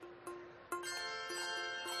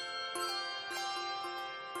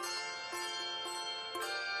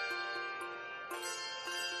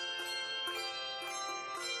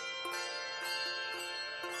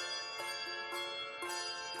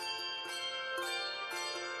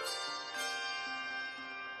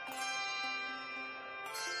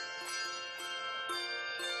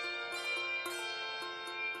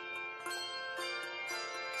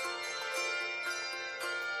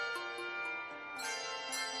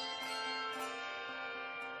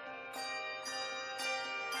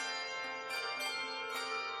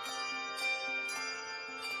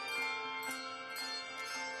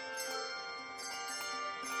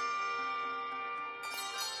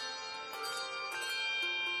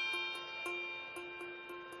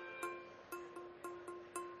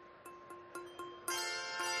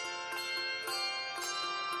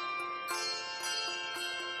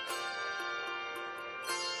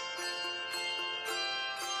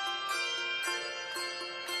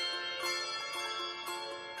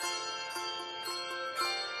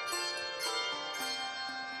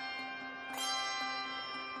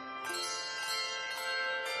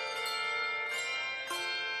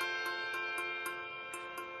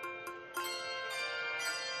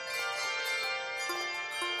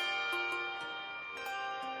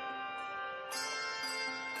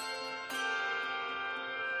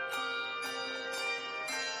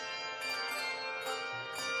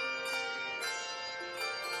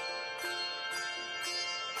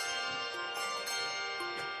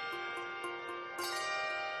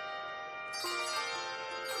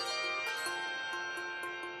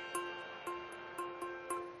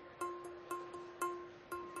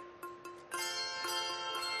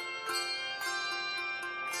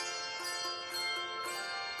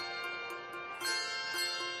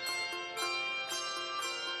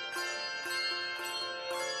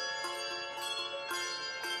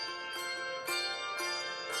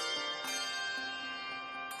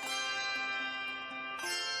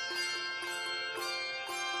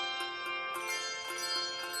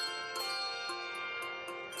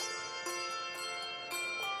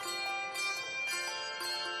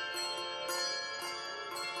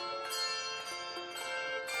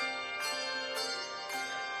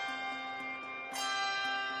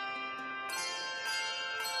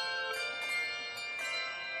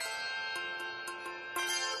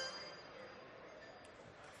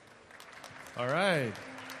All right.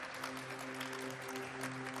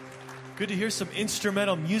 Good to hear some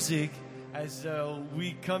instrumental music as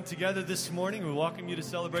we come together this morning. We welcome you to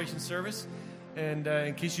Celebration Service. And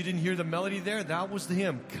in case you didn't hear the melody there, that was the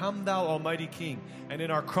hymn, Come Thou Almighty King. And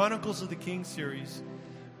in our Chronicles of the King series,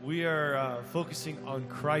 we are focusing on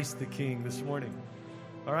Christ the King this morning.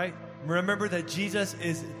 All right? Remember that Jesus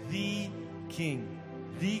is the King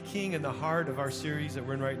in the heart of our series that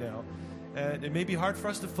we're in right now. And it may be hard for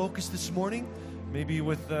us to focus this morning, maybe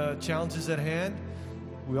with challenges at hand.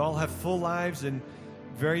 We all have full lives and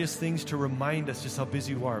various things to remind us just how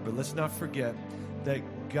busy we are. But let's not forget that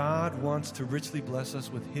God wants to richly bless us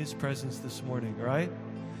with His presence this morning, all right?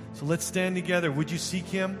 So let's stand together. Would you seek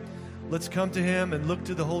Him? Let's come to Him and look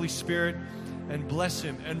to the Holy Spirit and bless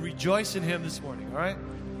Him and rejoice in Him this morning, all right?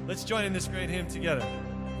 Let's join in this great hymn together.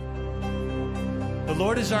 The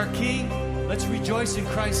Lord is our King. Let's rejoice in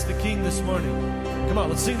Christ the King this morning. Come on,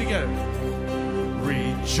 let's sing together.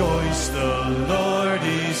 Rejoice, the Lord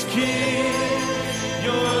is King.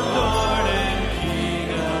 Your Lord and King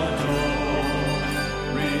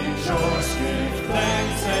adore. Rejoice, give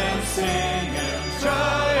thanks and sing and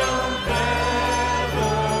triumph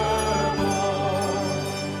evermore.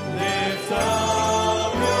 Lift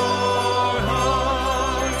up your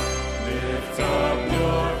heart, lift up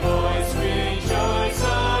your voice, rejoice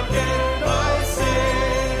again, I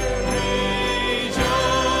say,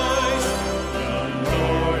 rejoice. The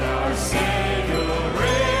Lord our Savior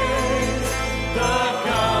reigns, the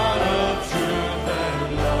God of truth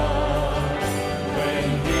and love. When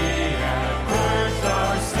He had purged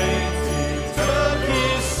our sins, He took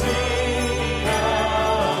His seat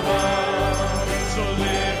above. So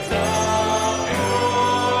lift up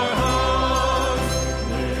your heart,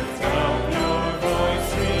 lift up your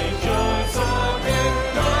voice, rejoice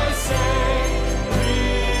again, I say,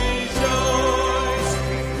 rejoice.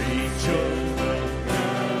 Rejoice, the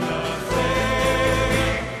King of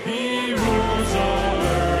fame, He rules all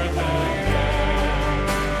earth again.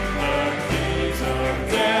 The keys of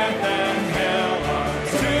death and hell are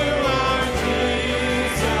to our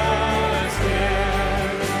Jesus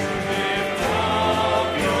given. Lift up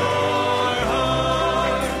your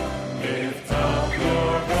heart, lift up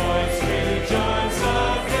your voice, rejoice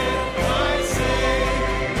again, I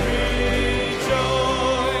say,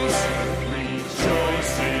 rejoice.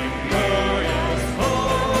 Rejoice in glorious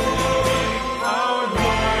hope, our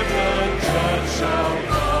Lord the Judge shall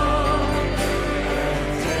come, and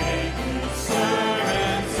take His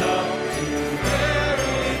servants up to their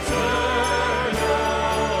eternal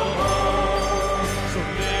home. So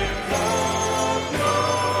lift up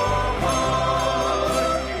your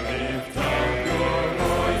heart, lift up your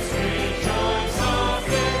voice, rejoice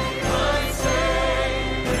again, I say,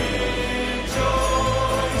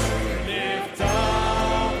 rejoice. Lift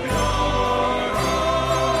up your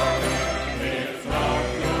heart, lift up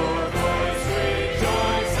your voice,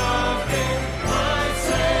 rejoice again, I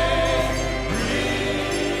say,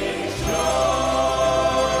 rejoice.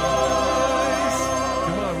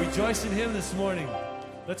 Come on, rejoice in Him this morning.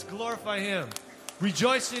 Let's glorify Him.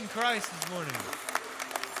 Rejoice in Christ this morning.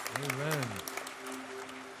 Amen.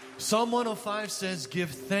 Psalm 105 says,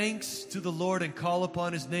 give thanks to the Lord and call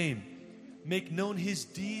upon His name. Make known His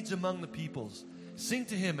deeds among the peoples. Sing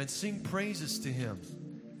to Him and sing praises to Him.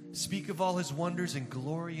 Speak of all His wonders and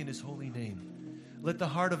glory in His holy name. Let the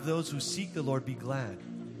heart of those who seek the Lord be glad.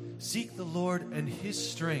 Seek the Lord and His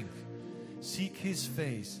strength. Seek His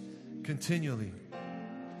face continually.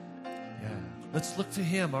 Yeah. Let's look to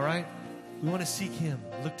Him, all right? We want to seek Him.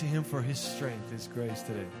 Look to Him for His strength, His grace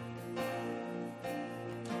today.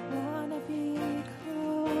 Wanna be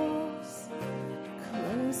close,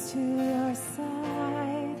 close to your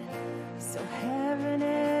side, so heaven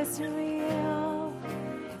is real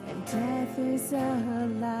and death is a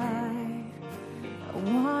lie. I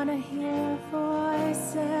wanna hear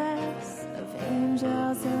voices of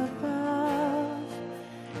angels above,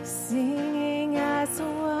 singing as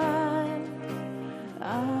one,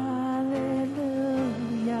 Alleluia.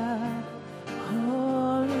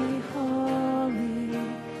 Holy, holy,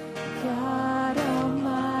 God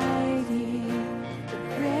Almighty, the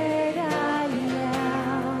great I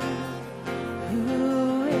am,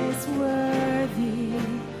 who is worthy,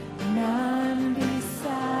 none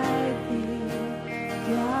beside thee.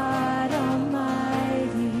 God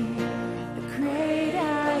Almighty, the great I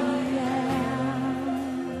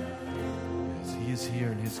am. Yes, He is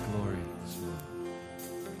here in His glory this morning.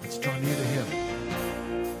 Let's draw near to Him.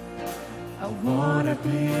 I wanna be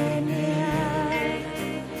near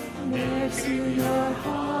to your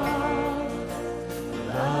heart,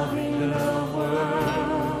 loving the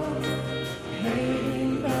world,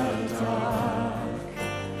 hating the dark.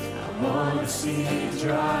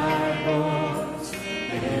 dry bones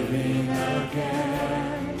living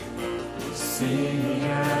again, singing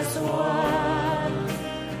as one.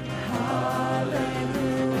 Hallelujah.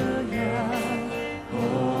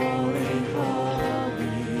 Holy,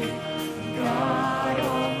 holy, God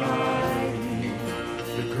Almighty,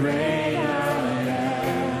 the great I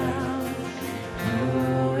am,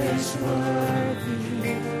 who is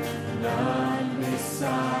worthy, none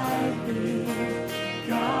beside thee.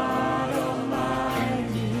 God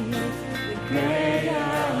Almighty, the great I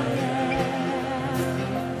am.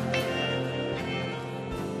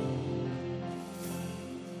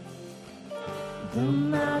 The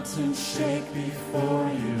mountains shake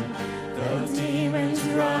before you, the demons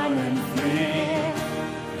run and flee.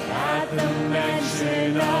 At the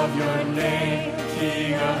mention of your name,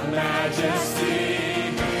 King of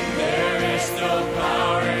majesty, there is no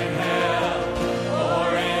power in hell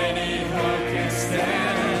or any who can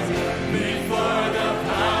stand before the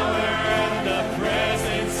power and the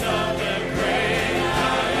presence of the great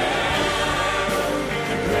I am.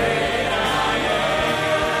 The great I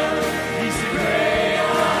am. He's the great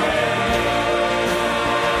I am.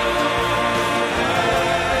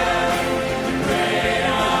 The great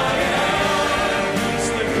I am. He's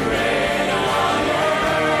the great I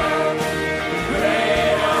am. The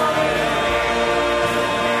great I am.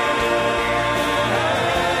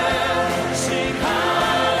 Sing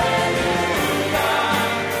hallelujah.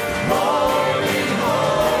 Holy,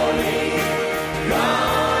 holy,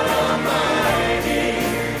 God Almighty,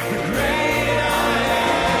 the great I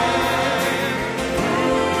am, who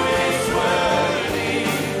is worthy,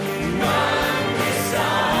 none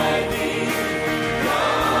beside thee.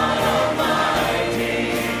 God Almighty,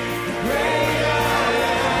 the great I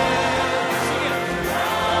am. Sing it.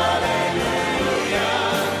 Hallelujah.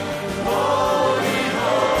 Holy,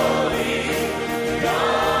 holy,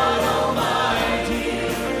 God Almighty,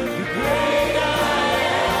 the great I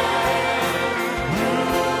am, who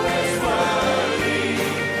is worthy,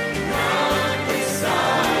 none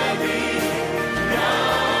beside thee.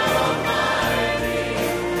 God Almighty,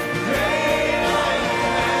 the great I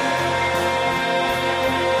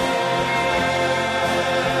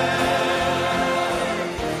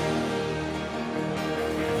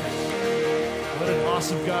What an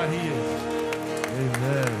awesome God He is.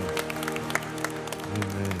 Amen.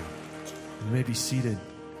 Amen. You may be seated.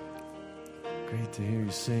 Great to hear you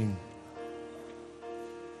sing.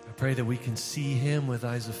 I pray that we can see Him with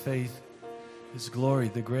eyes of faith, His glory,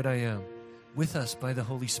 the great I am, with us by the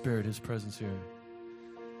Holy Spirit, His presence here.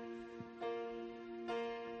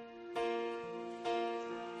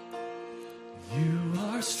 You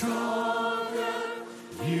are stronger,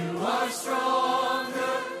 you are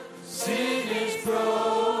stronger, sin is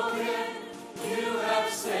broken, you have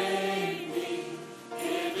saved me,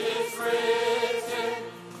 it is written,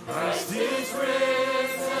 Christ is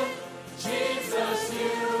risen, Jesus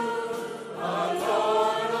you are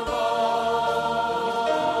Lord of all.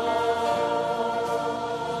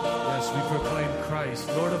 Yes, we proclaim Christ,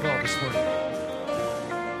 Lord of all this morning.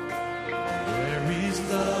 There is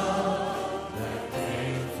love that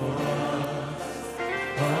came for us,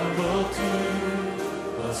 humble to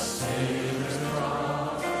the Savior's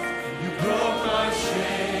cross. You broke my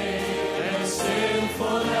shame and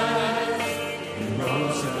sinfulness. You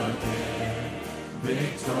rose again,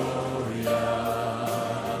 victorious.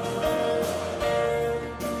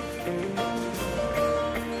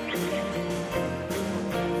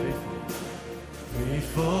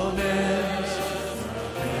 Faithfulness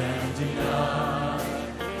can deny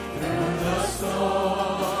through the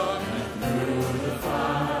storm and through the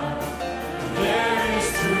fire. There is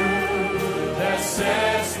truth that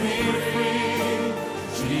sets me free.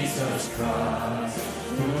 Jesus Christ,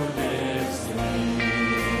 who lives in me.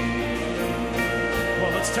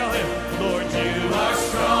 Well, let's tell Him, Lord, you are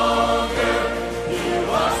stronger. You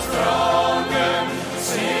are stronger.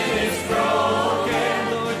 Sin is broken.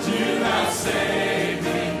 Lord, you have saved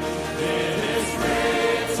me. It is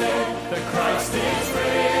written that Christ is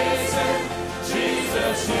risen.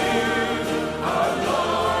 Jesus, you are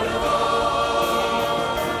Lord of all.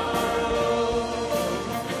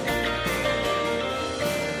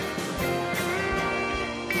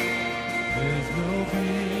 There's no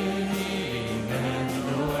beginning and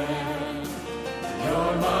no end.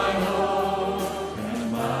 You're my hope and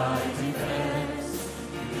my defense.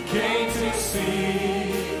 You came to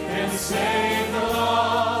seek and save the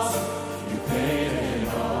lost. You paid it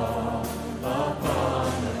all upon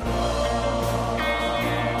the cross.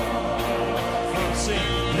 Sing.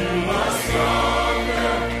 You are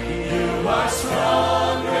stronger. You are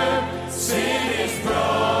stronger. Sin is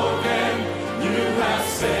broken. You have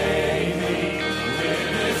saved me. It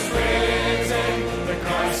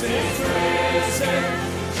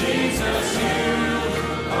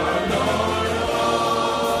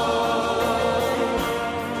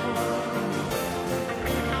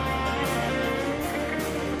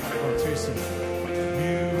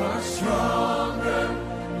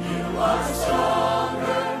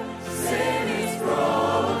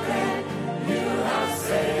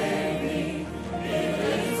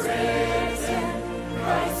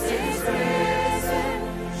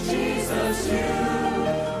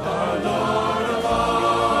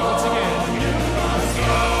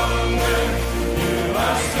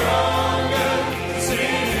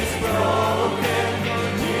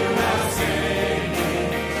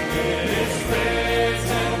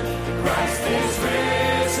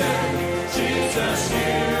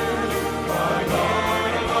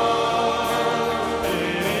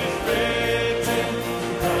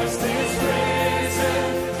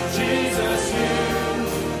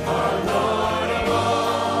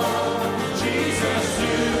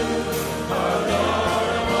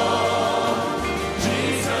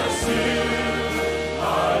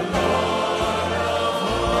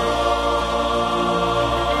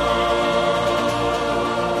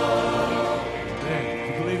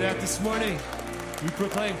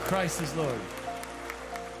proclaim Christ is Lord.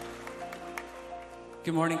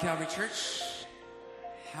 Good morning, Calvary Church.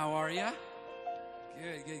 How are ya?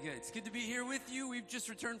 Good. It's good to be here with you. We've just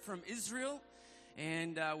returned from Israel,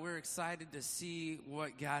 and we're excited to see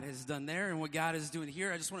what God has done there and what God is doing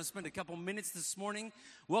here. I just want to spend a couple minutes this morning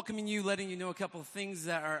welcoming you, letting you know a couple of things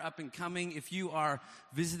that are up and coming. If you are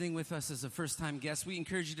visiting with us as a first-time guest, we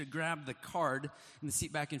encourage you to grab the card in the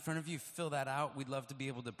seat back in front of you, fill that out. We'd love to be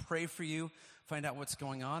able to pray for you, find out what's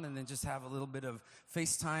going on, and then just have a little bit of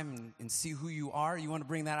FaceTime and see who you are. You want to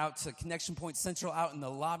bring that out to Connection Point Central out in the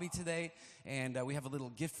lobby today, and we have a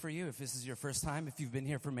little gift for you if this is your first time. If you've been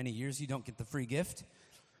here for many years, you don't get the free gift.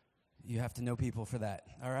 You have to know people for that,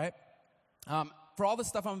 all right? For all the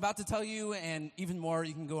stuff I'm about to tell you and even more,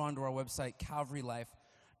 you can go onto our website,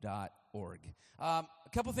 calvarylife.org. A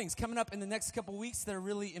couple things coming up in the next couple weeks that are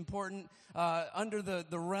really important under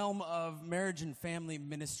the realm of marriage and family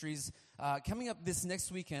ministries. Coming up this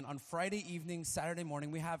next weekend on Friday evening, Saturday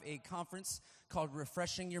morning, we have a conference called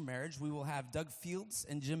Refreshing Your Marriage. We will have Doug Fields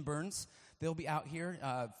and Jim Burns. They'll be out here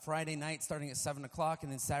Friday night starting at 7 o'clock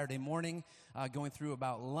and then Saturday morning going through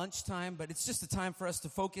about lunchtime. But it's just a time for us to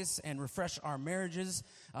focus and refresh our marriages,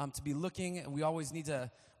 to be looking. We always need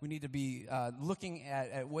to be looking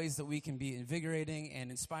at ways that we can be invigorating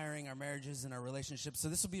and inspiring our marriages and our relationships. So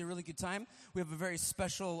this will be a really good time. We have a very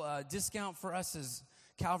special discount for us as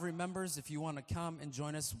Calvary members. If you want to come and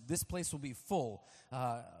join us, this place will be full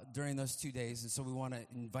during those 2 days, and so we want to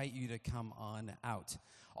invite you to come on out.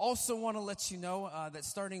 Also want to let you know that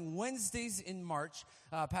starting Wednesdays in March,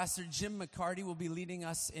 Pastor Jim McCarty will be leading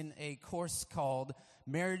us in a course called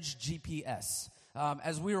Marriage GPS.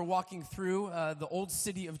 As we were walking through the old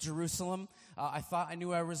city of Jerusalem, I thought I knew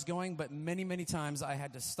where I was going, but many, many times I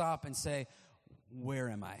had to stop and say, where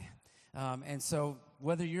am I? And so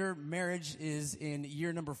whether your marriage is in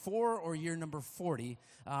year number 4 or year number 40,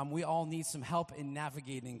 we all need some help in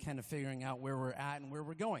navigating, kind of figuring out where we're at and where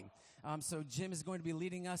we're going. So Jim is going to be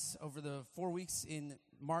leading us over the 4 weeks in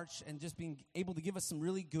March and just being able to give us some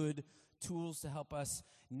really good tools to help us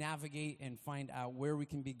navigate and find out where we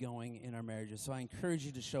can be going in our marriages. So I encourage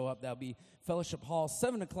you to show up. That'll be Fellowship Hall,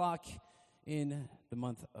 7 o'clock in the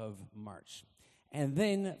month of March. And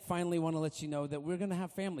then finally want to let you know that we're going to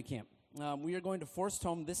have family camp. We are going to Forest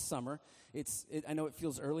Home this summer. I know it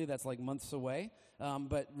feels early, that's like months away,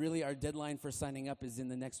 but really our deadline for signing up is in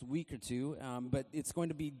the next week or two. But it's going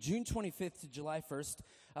to be June 25th to July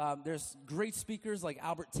 1st. There's great speakers like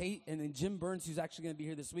Albert Tate and then Jim Burns, who's actually going to be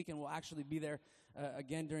here this weekend, will actually be there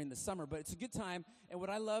again during the summer. But it's a good time, and what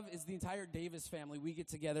I love is the entire Davis family. We get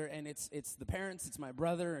together, and it's the parents, it's my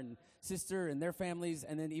brother and sister and their families,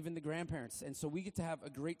 and then even the grandparents. And so we get to have a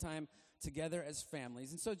great time together as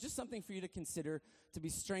families. And so just something for you to consider, to be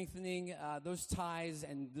strengthening those ties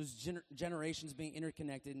and those generations being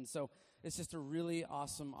interconnected. And so it's just a really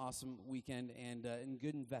awesome weekend and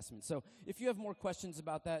good investment. So if you have more questions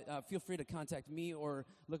about that, feel free to contact me or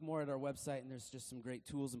look more at our website, and there's just some great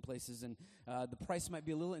tools and places. And the price might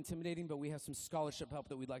be a little intimidating, but we have some scholarship help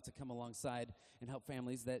that we'd like to come alongside and help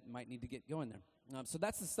families that might need to get going there. So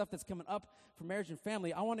that's the stuff that's coming up for marriage and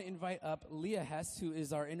family. I want to invite up Leah Hess, who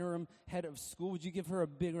is our interim head of school. Would you give her a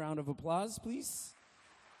big round of applause, please?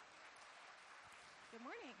 Good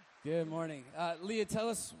morning. Good morning. Leah, tell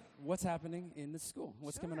us what's happening in the school.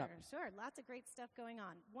 What's coming up? Sure. Lots of great stuff going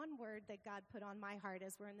on. One word that God put on my heart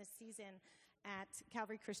as we're in this season at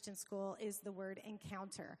Calvary Christian School is the word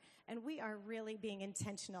encounter. And we are really being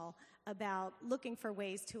intentional about looking for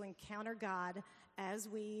ways to encounter God as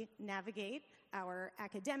we navigate our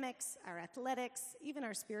academics, our athletics, even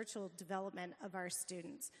our spiritual development of our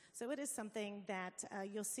students. So it is something that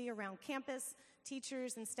you'll see around campus.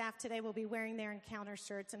 Teachers and staff today will be wearing their encounter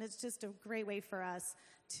shirts, and it's just a great way for us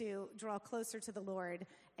to draw closer to the Lord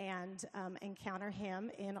and encounter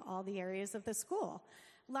Him in all the areas of the school.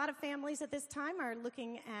 A lot of families at this time are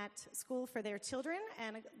looking at school for their children,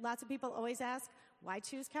 and lots of people always ask, why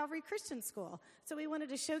choose Calvary Christian School? So we wanted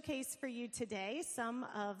to showcase for you today some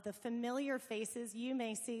of the familiar faces you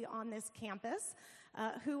may see on this campus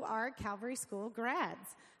who are Calvary School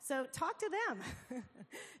grads. So talk to them.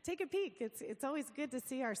 Take a peek. It's always good to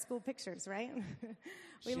see our school pictures, right?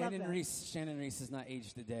 We love them. Shannon Reese is not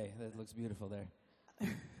aged a day. That looks beautiful there.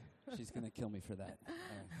 She's going to kill me for that.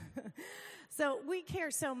 So we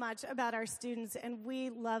care so much about our students, and we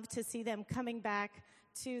love to see them coming back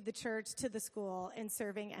to the church, to the school, and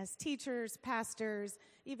serving as teachers, pastors,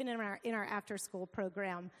 even in our after-school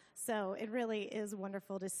program. So it really is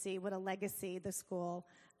wonderful to see what a legacy the school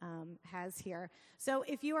has here. So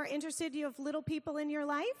if you are interested, you have little people in your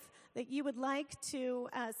life that you would like to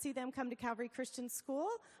see them come to Calvary Christian School,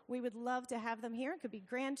 we would love to have them here. It could be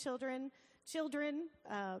grandchildren, children,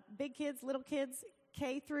 big kids, little kids,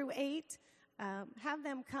 K through 8. Have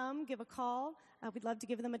them come, give a call. We'd love to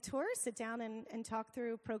give them a tour, sit down and talk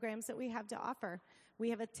through programs that we have to offer. We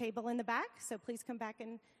have a table in the back, so please come back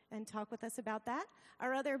and talk with us about that.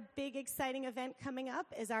 Our other big, exciting event coming up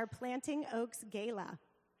is our Planting Oaks Gala.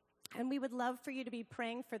 And we would love for you to be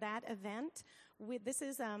praying for that event. This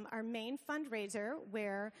is our main fundraiser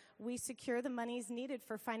where we secure the monies needed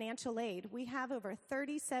for financial aid. We have over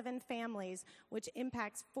 37 families, which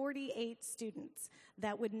impacts 48 students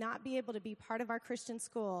that would not be able to be part of our Christian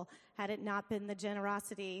school had it not been the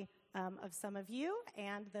generosity of some of you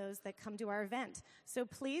and those that come to our event. So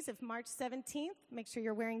please, if March 17th, make sure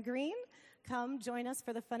you're wearing green. Come join us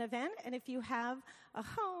for the fun event. And if you have a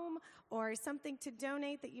home or something to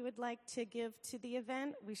donate that you would like to give to the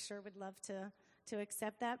event, we sure would love to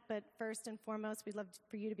accept that. But first and foremost, we'd love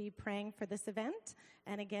for you to be praying for this event.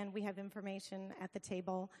 And again, we have information at the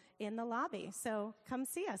table in the lobby. So come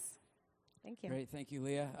see us. Thank you. Great. Thank you,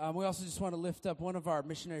 Leah. We also just want to lift up one of our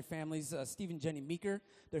missionary families, Steve and Jenny Meeker.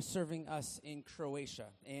 They're serving us in Croatia.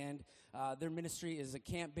 And their ministry is a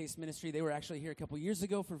camp-based ministry. They were actually here a couple years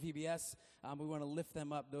ago for VBS. We want to lift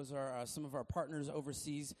them up. Those are some of our partners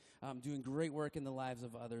overseas doing great work in the lives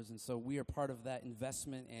of others. And so we are part of that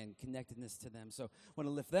investment and connectedness to them. So I want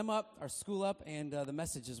to lift them up, our school up, and the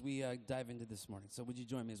message as we dive into this morning. So would you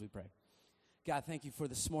join me as we pray? God, thank you for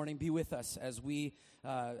this morning. Be with us as we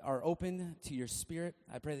are open to your Spirit.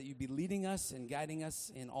 I pray that you be leading us and guiding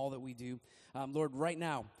us in all that we do. Lord, right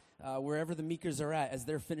now, wherever the Meekers are at, as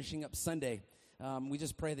they're finishing up Sunday, we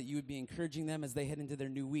just pray that you would be encouraging them as they head into their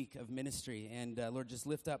new week of ministry. And Lord, just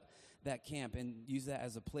lift up that camp and use that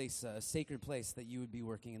as a place, a sacred place that you would be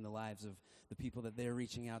working in the lives of the people that they're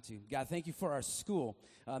reaching out to. God, thank you for our school,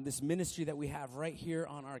 this ministry that we have right here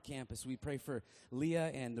on our campus. We pray for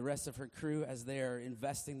Leah and the rest of her crew as they are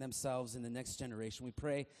investing themselves in the next generation. We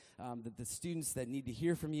pray that the students that need to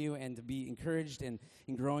hear from you and to be encouraged and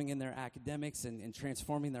growing in their academics and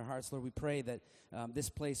transforming their hearts, Lord, we pray that this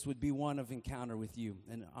place would be one of encounter with you,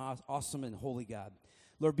 an awesome and holy God.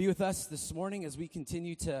 Lord, be with us this morning as we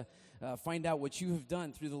continue to find out what you have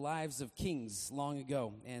done through the lives of kings long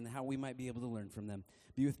ago and how we might be able to learn from them.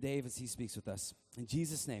 Be with Dave as he speaks with us. In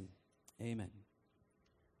Jesus' name, amen.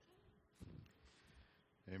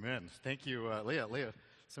 Amen. Thank you, Leah. Leah,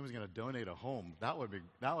 somebody's going to donate a home. That would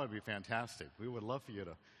be fantastic. We would love for you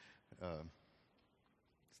to. Isn't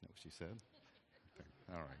that what she said? Okay.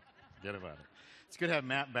 All right. Forget about it. It's good to have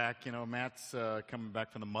Matt back. You know, Matt's coming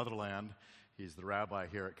back from the motherland. He's the rabbi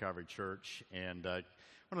here at Calvary Church, and one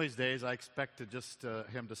of these days I expect to just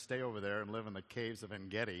him to stay over there and live in the caves of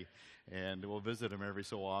En-Gedi, and we'll visit him every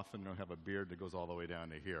so often. He'll have a beard that goes all the way down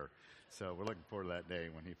to here. So we're looking forward to that day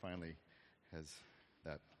when he finally has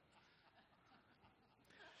that.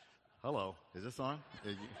 Hello, is this on?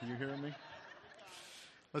 Are you hearing me?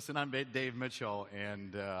 Listen, I'm Dave Mitchell,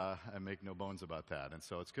 and I make no bones about that. And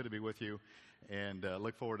so it's good to be with you, and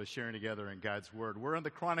look forward to sharing together in God's Word. We're in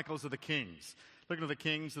the Chronicles of the Kings, looking at the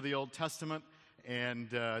kings of the Old Testament, and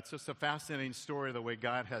it's just a fascinating story the way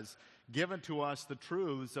God has given to us the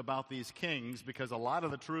truths about these kings, because a lot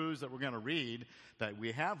of the truths that we're going to read, that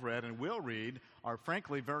we have read and will read, are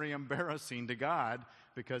frankly very embarrassing to God,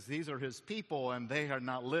 because these are His people, and they have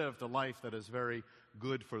not lived a life that is very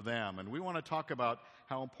good for them. And we want to talk about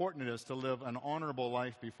how important it is to live an honorable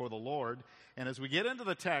life before the Lord. And as we get into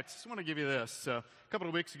the text, I just want to give you this. A couple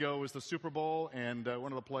of weeks ago was the Super Bowl, and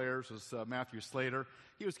one of the players was Matthew Slater.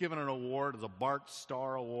 He was given an award, the Bart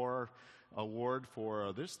Starr Award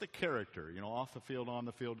for just the character, off the field, on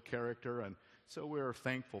the field character. And so we're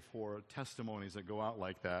thankful for testimonies that go out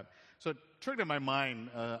like that. So it triggered in my mind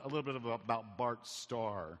a little bit about Bart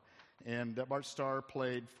Starr. And Bart Starr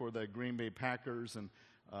played for the Green Bay Packers, and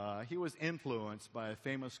he was influenced by a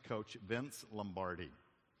famous coach, Vince Lombardi.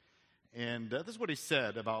 And this is what he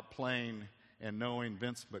said about playing and knowing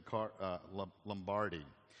Vince Lombardi.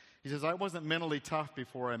 He says, "I wasn't mentally tough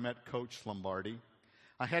before I met Coach Lombardi.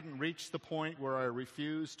 I hadn't reached the point where I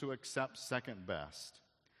refused to accept second best.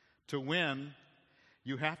 To win,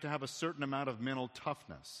 you have to have a certain amount of mental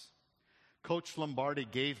toughness. Coach Lombardi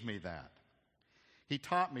gave me that. He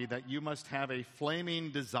taught me that you must have a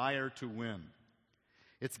flaming desire to win.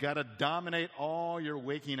 It's got to dominate all your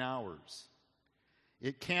waking hours.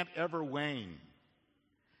 It can't ever wane.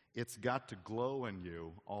 It's got to glow in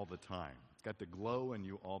you all the time. It's got to glow in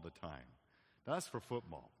you all the time. Now, that's for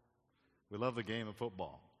football. We love the game of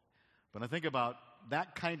football. But I think about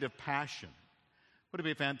that kind of passion. Would it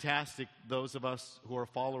be fantastic, those of us who are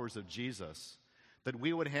followers of Jesus, that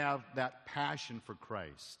we would have that passion for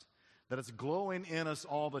Christ, that it's glowing in us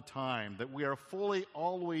all the time, that we are fully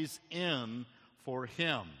always in for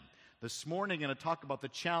Him. This morning, I'm going to talk about the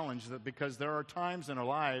challenge that because there are times in our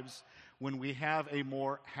lives when we have a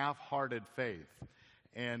more half-hearted faith.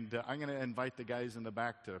 And I'm going to invite the guys in the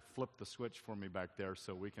back to flip the switch for me back there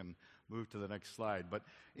so we can move to the next slide. But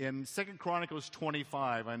in 2 Chronicles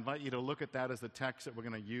 25, I invite you to look at that as the text that we're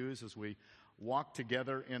going to use as we walk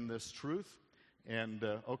together in this truth. And,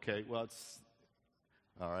 all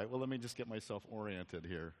right, well, let me just get myself oriented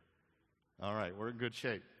here. All right, we're in good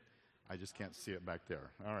shape. I just can't see it back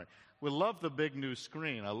there. All right. We love the big new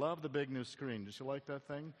screen. I love the big new screen. Did you like that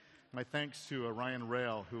thing? My thanks to Ryan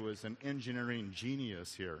Rail, who is an engineering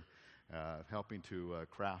genius here, helping to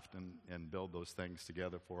craft and build those things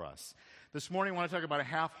together for us. This morning, I want to talk about a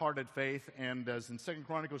half-hearted faith, and as in 2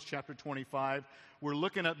 Chronicles chapter 25, we're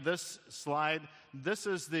looking at this slide. This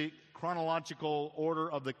is the chronological order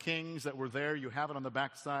of the kings that were there. You have it on the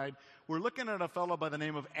back side. We're looking at a fellow by the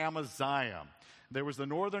name of Amaziah. There was the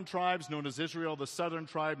northern tribes known as Israel, the southern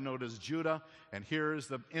tribe known as Judah, and here's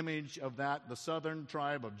the image of that. The southern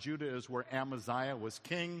tribe of Judah is where Amaziah was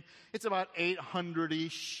king. It's about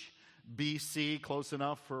 800-ish BC, close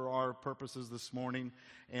enough for our purposes this morning.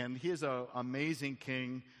 And he is an amazing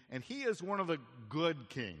king, and he is one of the good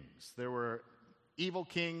kings. There were evil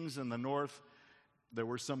kings in the north. There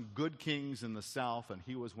were some good kings in the south, and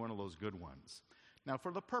he was one of those good ones. Now,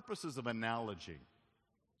 for the purposes of analogy,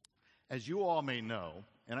 as you all may know,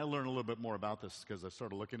 and I learned a little bit more about this because I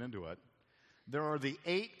started looking into it, there are the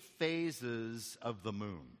 8 phases of the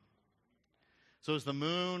moon. So as the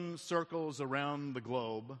moon circles around the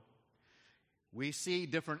globe, we see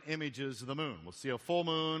different images of the moon. We'll see a full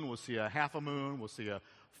moon, we'll see a half a moon, we'll see a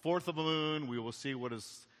fourth of a moon, we will see what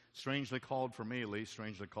is strangely called, for me at least,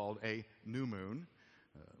 strangely called a new moon,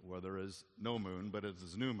 where there is no moon, but it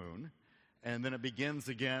is new moon. And then it begins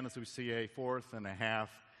again as we see a fourth and a half,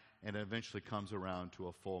 and it eventually comes around to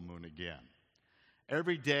a full moon again.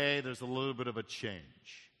 Every day there's a little bit of a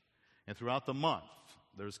change. And throughout the month,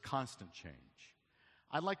 there's constant change.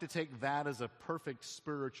 I'd like to take that as a perfect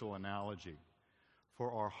spiritual analogy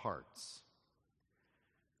for our hearts.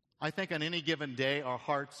 I think on any given day, our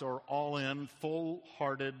hearts are all in,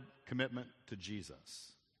 full-hearted commitment to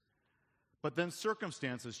Jesus. But then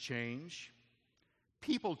circumstances change,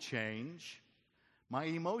 people change, my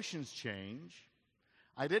emotions change.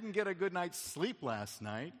 I didn't get a good night's sleep last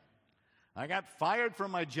night. I got fired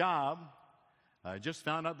from my job. I just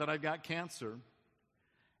found out that I've got cancer.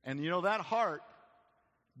 And you know, that heart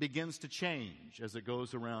begins to change as it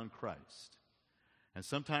goes around Christ. And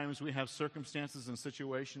sometimes we have circumstances and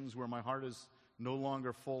situations where my heart is no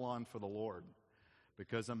longer full on for the Lord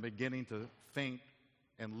because I'm beginning to think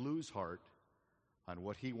and lose heart on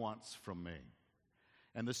what He wants from me.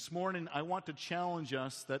 And this morning, I want to challenge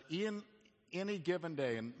us that in any given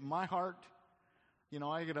day, and my heart, you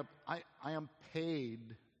know, I am paid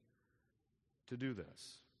to do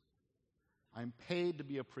this. I'm paid to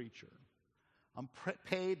be a preacher. I'm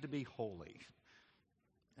paid to be holy.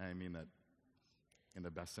 I mean that in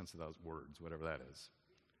the best sense of those words, whatever that is.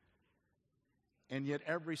 And yet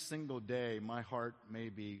every single day, my heart may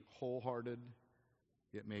be wholehearted.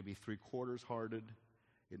 It may be three-quarters hearted.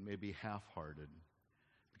 It may be half-hearted.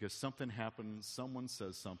 Because something happens, someone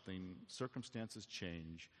says something, circumstances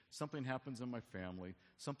change, something happens in my family,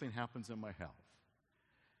 something happens in my health.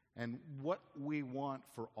 And what we want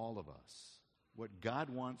for all of us, what God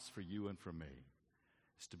wants for you and for me,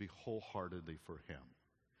 is to be wholeheartedly for Him.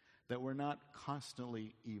 That we're not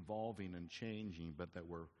constantly evolving and changing, but that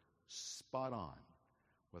we're spot on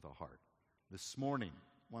with a heart. This morning,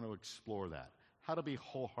 I want to explore that. How to be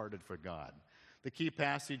wholehearted for God. The key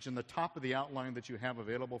passage in the top of the outline that you have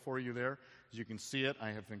available for you there, as you can see it, I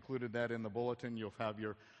have included that in the bulletin. You'll have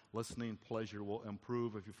your listening pleasure will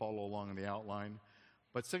improve if you follow along in the outline.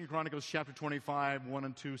 But 2 Chronicles chapter 25, 1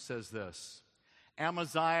 and 2 says this.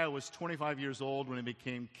 Amaziah was 25 years old when he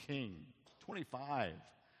became king. 25.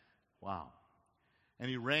 Wow. And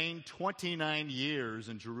he reigned 29 years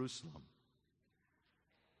in Jerusalem.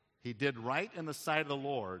 He did right in the sight of the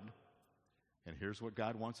Lord. And here's what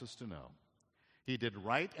God wants us to know. He did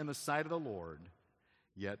right in the sight of the Lord,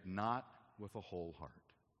 yet not with a whole heart.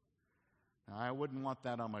 Now, I wouldn't want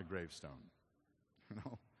that on my gravestone.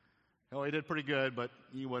 Oh, he did pretty good, but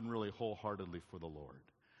he wasn't really wholeheartedly for the Lord.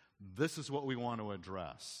 This is what we want to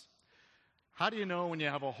address. How do you know when you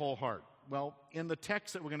have a whole heart? Well, in the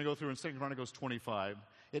text that we're going to go through in 2 Chronicles 25,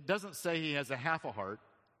 it doesn't say he has a half a heart,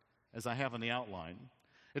 as I have in the outline.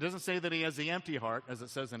 It doesn't say that he has the empty heart, as it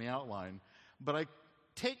says in the outline. But I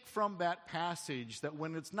take from that passage that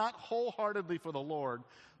when it's not wholeheartedly for the Lord,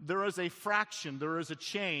 there is a fraction, there is a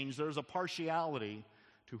change, there is a partiality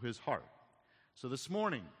to his heart. So this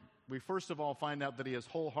morning, we first of all find out that he is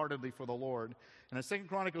wholeheartedly for the Lord. And in 2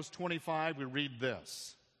 Chronicles 25, we read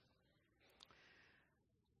this.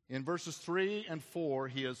 In verses 3 and 4,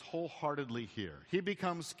 he is wholeheartedly here. He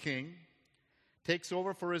becomes king, takes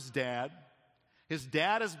over for his dad. His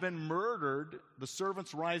dad has been murdered. The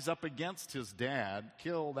servants rise up against his dad,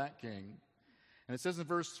 kill that king. And it says in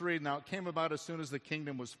verse 3, now it came about as soon as the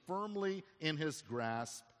kingdom was firmly in his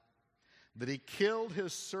grasp that he killed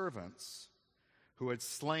his servants who had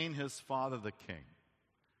slain his father the king.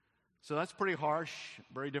 So that's pretty harsh,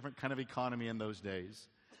 very different kind of economy in those days.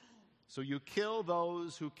 So you kill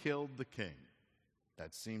those who killed the king.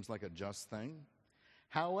 That seems like a just thing.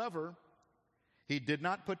 However, he did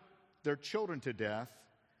not put their children to death,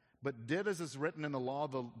 but did as is written in the law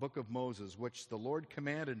of the book of Moses, which the Lord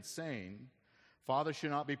commanded, saying, fathers shall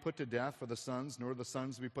not be put to death for the sons, nor the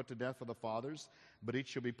sons be put to death for the fathers, but each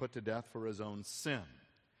shall be put to death for his own sin.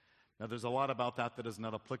 Now, there's a lot about that is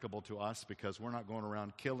not applicable to us because we're not going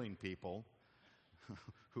around killing people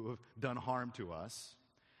who have done harm to us.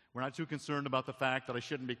 We're not too concerned about the fact that I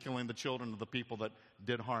shouldn't be killing the children of the people that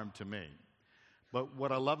did harm to me. But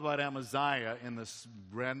what I love about Amaziah in this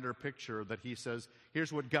grander picture that he says,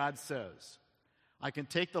 here's what God says. I can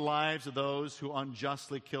take the lives of those who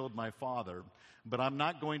unjustly killed my father, but I'm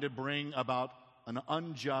not going to bring about an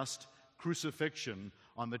unjust crucifixion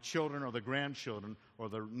on the children or the grandchildren or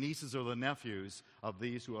the nieces or the nephews of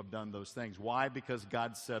these who have done those things. Why? Because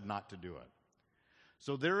God said not to do it.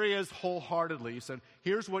 So there he is wholeheartedly. He said,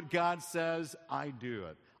 here's what God says, I do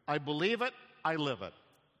it. I believe it, I live it.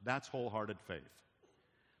 That's wholehearted faith.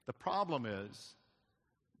 The problem is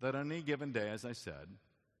that on any given day, as I said,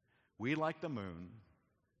 we, like the moon,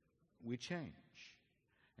 we change.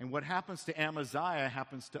 And what happens to Amaziah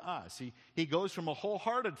happens to us. He goes from a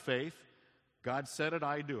wholehearted faith, God said it,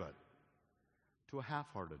 I do it, to a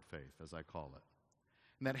half-hearted faith, as I call it.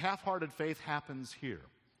 And that half-hearted faith happens here.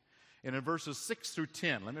 And in verses 6 through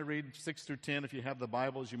 10, let me read 6 through 10. If you have the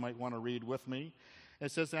Bibles, you might want to read with me.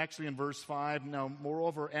 It says actually in verse 5, now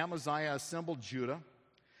moreover Amaziah assembled Judah,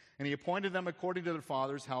 and he appointed them according to their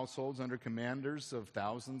fathers' households under commanders of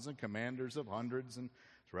thousands and commanders of hundreds and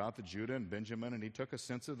throughout the Judah and Benjamin. And he took a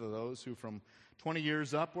census of those who from 20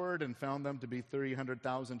 years upward and found them to be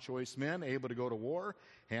 300,000 choice men, able to go to war,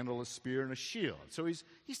 handle a spear and a shield. So he's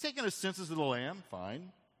taken a census of the land,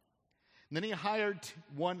 fine. And then he hired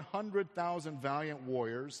 100,000 valiant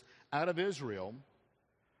warriors out of Israel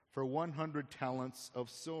for 100 talents of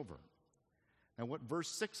silver. And what verse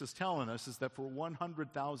 6 is telling us is that for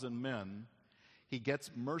 100,000 men, he gets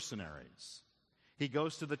mercenaries. He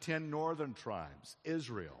goes to the 10 northern tribes,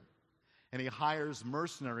 Israel, and he hires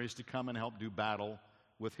mercenaries to come and help do battle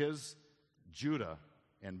with his Judah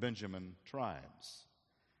and Benjamin tribes.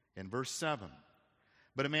 In verse 7,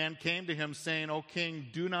 but a man came to him saying, O king,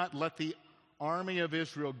 do not let the army of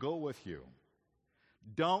Israel go with you.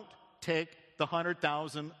 Don't take the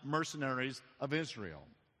 100,000 mercenaries of Israel.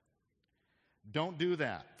 Don't do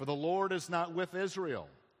that, for the Lord is not with Israel,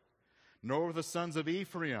 nor with the sons of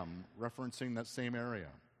Ephraim, referencing that same area.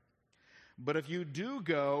 But if you do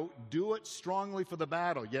go, do it strongly for the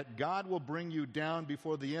battle, yet God will bring you down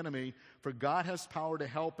before the enemy, for God has power to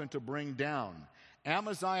help and to bring down.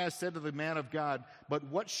 Amaziah said to the man of God, but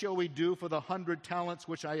what shall we do for the 100 talents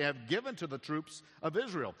which I have given to the troops of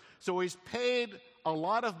Israel? So he's paid a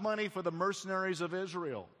lot of money for the mercenaries of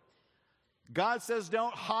Israel. God says,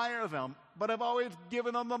 don't hire them, but I've always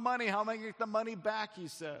given them the money. How am I going to get the money back, he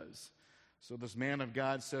says. So this man of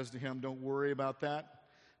God says to him, don't worry about that.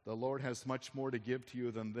 The Lord has much more to give to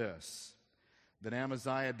you than this. Then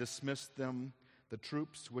Amaziah dismissed them, the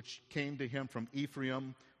troops which came to him from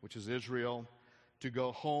Ephraim, which is Israel, to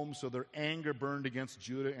go home. So their anger burned against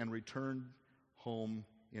Judah and returned home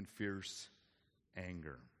in fierce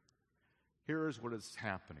anger. Here is what is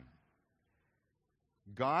happening.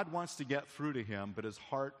 God wants to get through to him, but his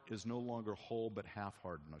heart is no longer whole but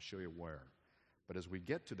half-hearted. And I'll show you where. But as we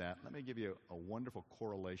get to that, let me give you a wonderful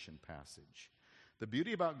correlation passage. The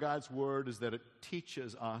beauty about God's Word is that it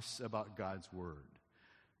teaches us about God's Word.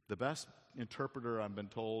 The best interpreter, I've been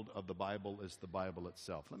told, of the Bible is the Bible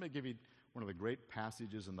itself. Let me give you one of the great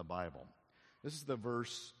passages in the Bible. This is the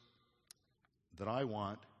verse that I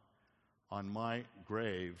want on my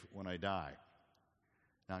grave when I die.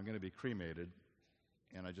 Now, I'm going to be cremated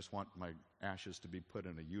and I just want my ashes to be put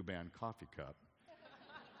in a U-Bahn coffee cup.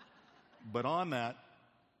 But on that,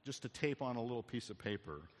 just to tape on a little piece of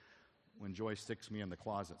paper when Joy sticks me in the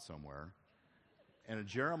closet somewhere, and in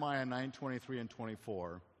Jeremiah 9:23 and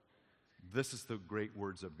 24, this is the great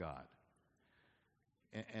words of God.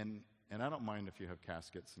 And I don't mind if you have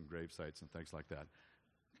caskets and grave sites and things like that.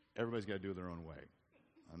 Everybody's got to do it their own way.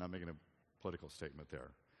 I'm not making a political statement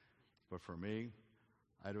there. But for me,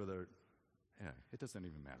 I'd rather, it doesn't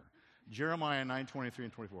even matter. Jeremiah 9:23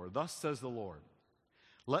 and 24. Thus says the Lord,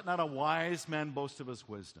 let not a wise man boast of his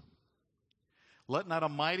wisdom. Let not a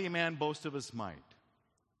mighty man boast of his might.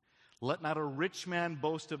 Let not a rich man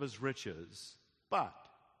boast of his riches. But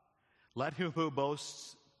let him who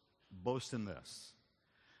boasts, boast in this,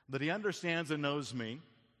 that he understands and knows me,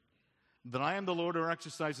 that I am the Lord who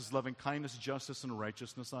exercises loving kindness, justice, and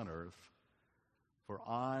righteousness on earth. For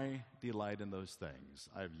I delight in those things.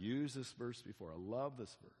 I've used this verse before. I love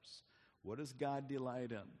this verse. What does God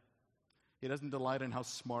delight in? He doesn't delight in how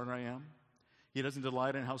smart I am. He doesn't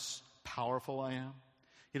delight in how powerful I am.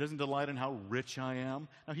 He doesn't delight in how rich I am.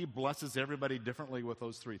 Now, he blesses everybody differently with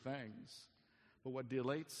those three things. But what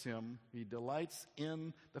delights him, he delights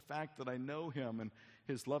in the fact that I know him and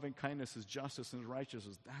his loving kindness, his justice, and his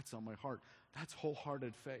righteousness. That's on my heart. That's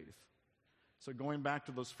wholehearted faith. So going back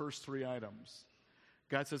to those first three items,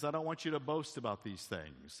 God says, I don't want you to boast about these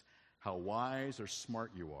things, how wise or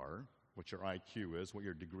smart you are, what your IQ is, what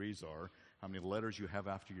your degrees are, how many letters you have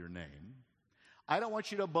after your name. I don't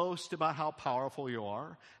want you to boast about how powerful you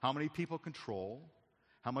are, how many people control,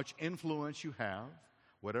 how much influence you have,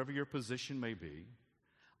 whatever your position may be.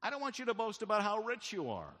 I don't want you to boast about how rich you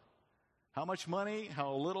are, how much money,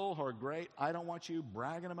 how little or great. I don't want you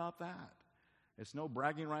bragging about that. It's no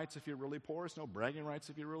bragging rights if you're really poor. It's no bragging rights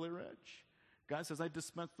if you're really rich. God says, I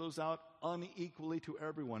dispense those out unequally to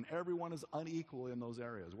everyone. Everyone is unequal in those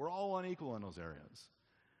areas. We're all unequal in those areas.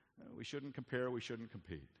 We shouldn't compare. We shouldn't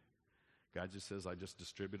compete. God just says, I just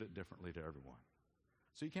distribute it differently to everyone.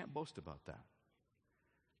 So you can't boast about that.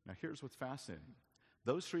 Now, here's what's fascinating.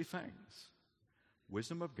 Those three things,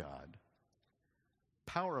 wisdom of God,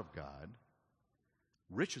 power of God,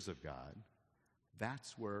 riches of God,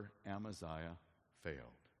 that's where Amaziah failed.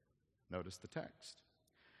 Notice the text.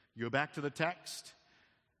 You go back to the text.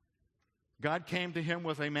 God came to him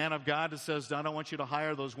with a man of God that says, I don't want you to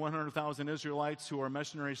hire those 100,000 Israelites who are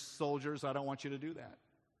mercenary soldiers. I don't want you to do that.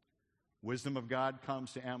 Wisdom of God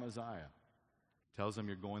comes to Amaziah. Tells him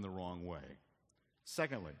you're going the wrong way.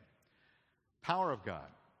 Secondly, power of God.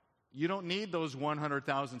 You don't need those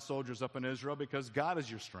 100,000 soldiers up in Israel because God is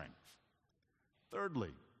your strength.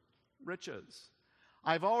 Thirdly, riches.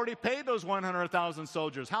 I've already paid those 100,000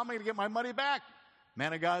 soldiers. How am I going to get my money back?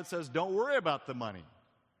 Man of God says, don't worry about the money.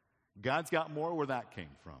 God's got more where that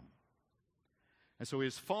came from. And so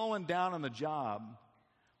he's fallen down on the job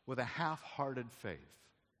with a half-hearted faith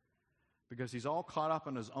because he's all caught up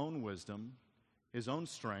in his own wisdom, his own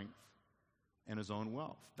strength, and his own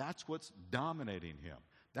wealth. That's what's dominating him.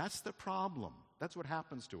 That's the problem. That's what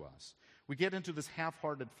happens to us. We get into this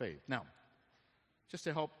half-hearted faith. Now, just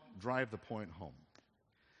to help drive the point home.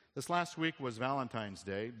 This last week was Valentine's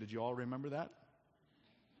Day. Did you all remember that?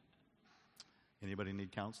 Anybody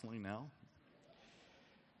need counseling now?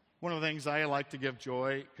 One of the things I like to give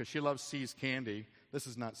Joy, because she loves See's candy. This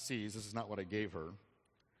is not See's. This is not what I gave her.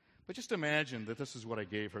 But just imagine that this is what I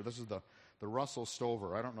gave her. This is the Russell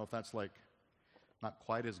Stover. I don't know if that's like not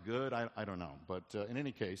quite as good. I don't know. But in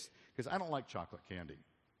any case, because I don't like chocolate candy.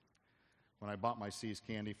 When I bought my See's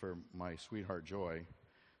candy for my sweetheart Joy,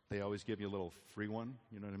 they always give you a little free one.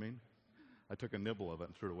 You know what I mean? I took a nibble of it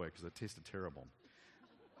and threw it away because it tasted terrible.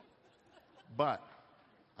 But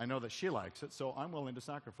I know that she likes it, so I'm willing to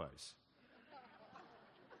sacrifice.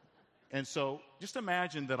 And so just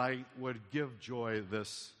imagine that I would give Joy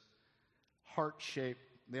this heart-shaped.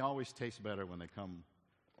 They always taste better when they come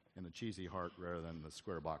in a cheesy heart rather than the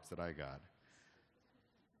square box that I got.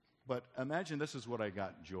 But imagine this is what I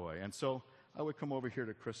got Joy. And so I would come over here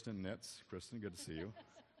to Kristen Nitz. Kristen, good to see you.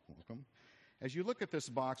 Welcome. As you look at this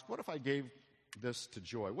box, what if I gave this to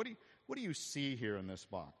Joy? What do you see here in this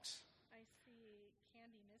box?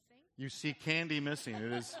 You see candy missing.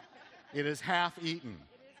 It is half eaten.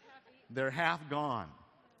 They're half gone.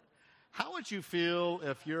 How would you feel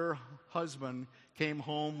if your husband came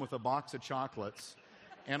home with a box of chocolates,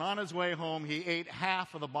 and on his way home he ate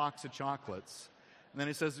half of the box of chocolates, and then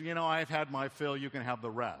he says, you know, I've had my fill, you can have the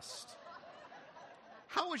rest?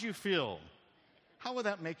 How would you feel? How would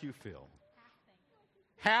that make you feel?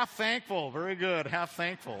 Half thankful. Very good. Half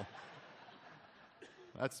thankful.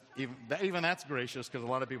 That's even that's gracious because a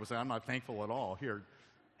lot of people say, I'm not thankful at all. Here,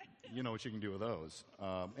 you know what you can do with those.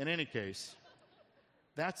 In any case,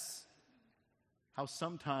 that's how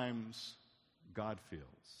sometimes God feels.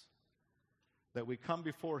 That we come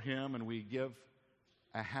before Him and we give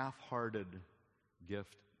a half-hearted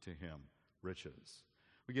gift to Him, riches.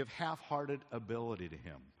 We give half-hearted ability to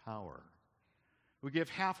Him, power. We give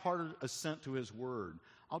half-hearted assent to His Word.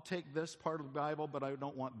 I'll take this part of the Bible, but I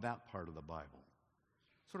don't want that part of the Bible.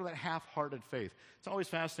 Sort of that half-hearted faith. It's always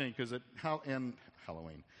fascinating because in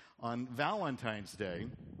Halloween, on Valentine's Day,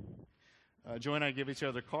 Joy and I give each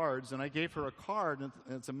other cards, and I gave her a card, and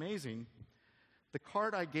it's amazing. The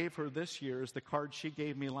card I gave her this year is the card she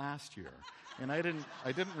gave me last year. And I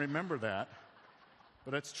didn't remember that,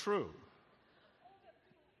 but it's true.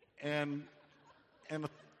 And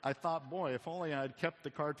I thought, boy, if only I had kept the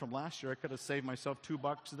card from last year, I could have saved myself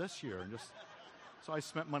 $2 this year. So I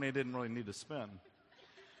spent money I didn't really need to spend.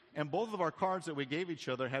 And both of our cards that we gave each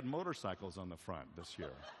other had motorcycles on the front this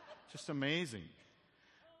year. Just amazing.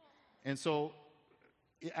 And so,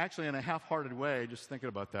 actually, in a half-hearted way, just thinking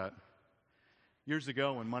about that, years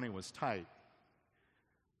ago when money was tight,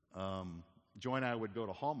 Joy and I would go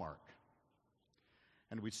to Hallmark.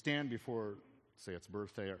 And we'd stand before, say it's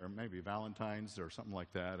birthday or maybe Valentine's or something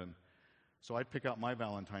like that. And so I'd pick out my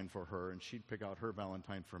Valentine for her, and she'd pick out her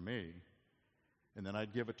Valentine for me. And then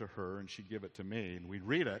I'd give it to her, and she'd give it to me. And we'd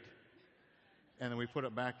read it, and then we put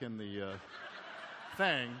it back in the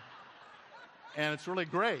thing. And it's really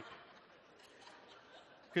great.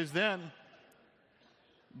 Because then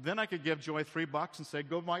I could give Joy $3 and say,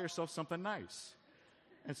 go buy yourself something nice.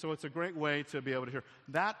 And so it's a great way to be able to hear.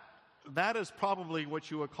 That is probably what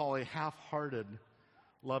you would call a half-hearted,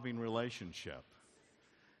 loving relationship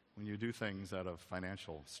when you do things out of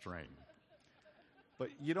financial strain. But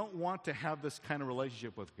you don't want to have this kind of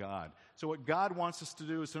relationship with God. So what God wants us to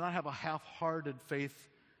do is to not have a half-hearted faith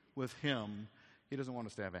with Him. He doesn't want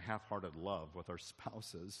us to have a half-hearted love with our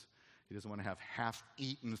spouses. He doesn't want to have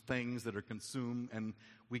half-eaten things that are consumed and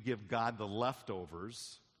we give God the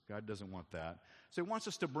leftovers. God doesn't want that. So He wants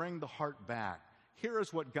us to bring the heart back. Here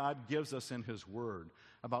is what God gives us in His Word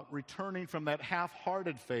about returning from that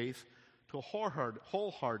half-hearted faith to a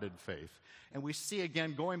wholehearted faith. And we see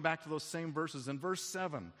again, going back to those same verses, in verse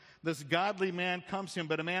 7, this godly man comes to him,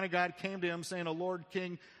 but a man of God came to him, saying, O Lord,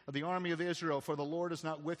 King of the army of Israel, for the Lord is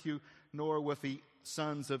not with you, nor with the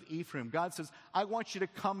sons of Ephraim. God says, I want you to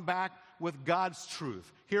come back with God's truth.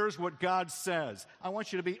 Here's what God says. I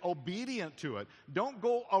want you to be obedient to it. Don't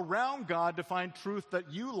go around God to find truth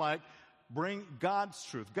that you like. Bring God's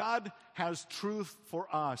truth. God has truth for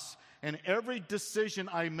us, and every decision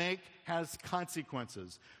I make has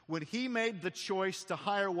consequences. When He made the choice to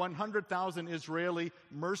hire 100,000 Israeli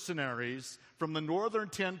mercenaries from the northern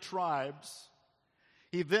 10 tribes,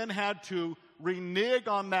 He then had to renege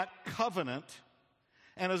on that covenant.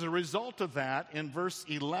 And as a result of that, in verse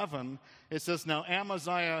 11, it says, now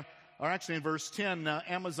Amaziah, or actually in verse 10, now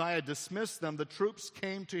Amaziah dismissed them. The troops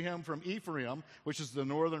came to him from Ephraim, which is the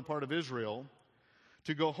northern part of Israel,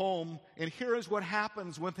 to go home. And here is what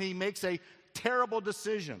happens when he makes a terrible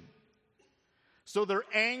decision. So their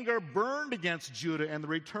anger burned against Judah, and they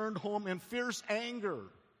returned home in fierce anger.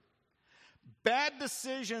 Bad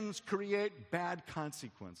decisions create bad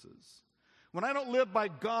consequences. When I don't live by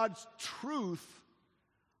God's truth,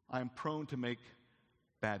 I'm prone to make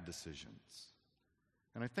bad decisions.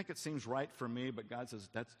 And I think it seems right for me, but God says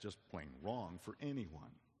that's just plain wrong for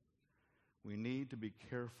anyone. We need to be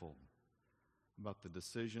careful about the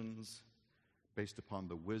decisions based upon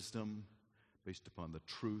the wisdom, based upon the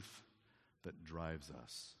truth that drives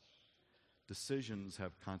us. Decisions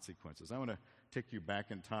have consequences. I want to take you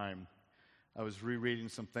back in time. I was rereading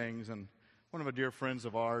some things, and one of the dear friends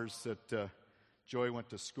of ours that Joy went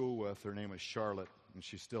to school with, her name is Charlotte, and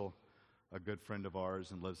she's still a good friend of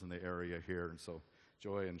ours and lives in the area here. And so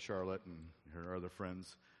Joy and Charlotte and her other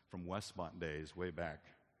friends from Westmont days, way back,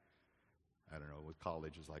 I don't know, with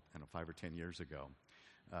college was like 5 or 10 years ago.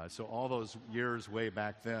 So all those years way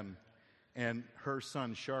back then, and her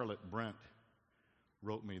son, Charlotte Brent,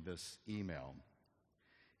 wrote me this email.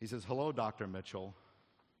 He says, hello, Dr. Mitchell.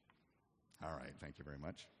 All right, thank you very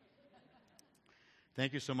much.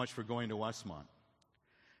 Thank you so much for going to Westmont.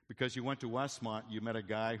 Because you went to Westmont, you met a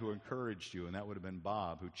guy who encouraged you, and that would have been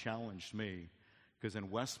Bob, who challenged me. Because in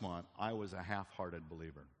Westmont, I was a half-hearted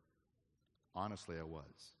believer. Honestly, I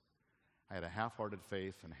was. I had a half-hearted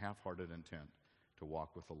faith and half-hearted intent to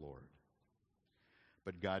walk with the Lord.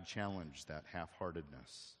 But God challenged that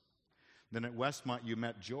half-heartedness. Then at Westmont, you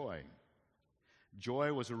met Joy.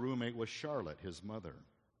 Joy was a roommate with Charlotte, his mother.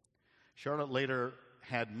 Charlotte later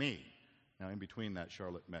had me. Now, in between that,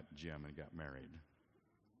 Charlotte met Jim and got married.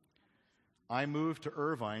 I moved to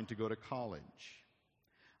Irvine to go to college.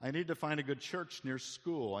 I needed to find a good church near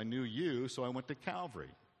school. I knew you, so I went to Calvary.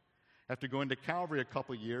 After going to Calvary a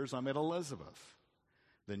couple years, I met Elizabeth.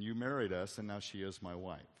 Then you married us, and now she is my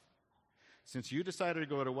wife. Since you decided to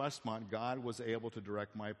go to Westmont, God was able to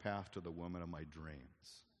direct my path to the woman of my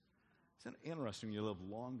dreams. Isn't it interesting when you live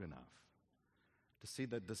long enough to see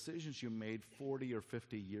that decisions you made 40 or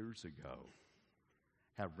 50 years ago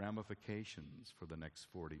have ramifications for the next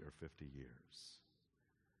 40 or 50 years?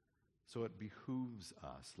 So it behooves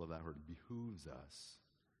us, love that word, it behooves us,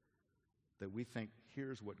 that we think,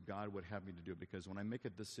 here's what God would have me to do. Because when I make a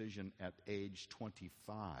decision at age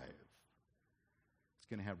 25, it's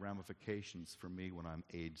going to have ramifications for me when I'm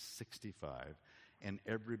age 65. And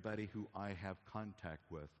everybody who I have contact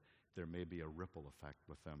with, there may be a ripple effect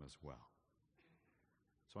with them as well.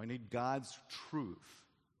 So I need God's truth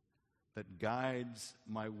that guides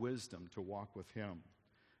my wisdom to walk with Him.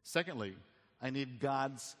 Secondly, I need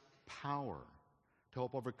God's power to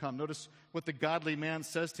help overcome. Notice what the godly man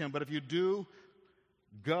says to him, but if you do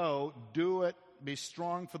go, do it, be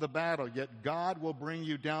strong for the battle, yet God will bring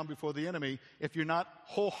you down before the enemy if you're not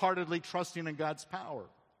wholeheartedly trusting in God's power.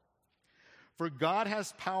 For God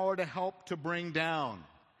has power to help to bring down.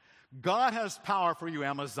 God has power for you,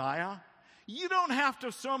 Amaziah. You don't have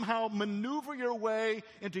to somehow maneuver your way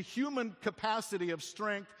into human capacity of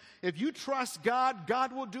strength. If you trust God,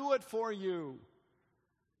 God will do it for you.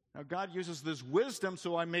 Now, God uses this wisdom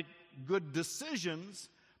so I make good decisions,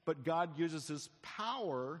 but God uses His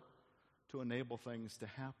power to enable things to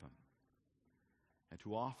happen. And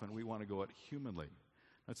too often we want to go it humanly.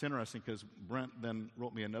 That's interesting because Brent then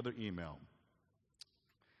wrote me another email.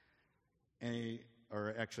 And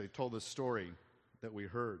actually told this story that we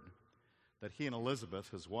heard, that he and Elizabeth,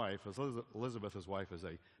 his wife is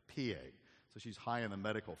a PA, so she's high in the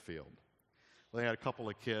medical field. They had a couple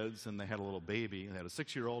of kids, and they had a little baby. They had a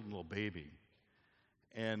 6-year-old and a little baby.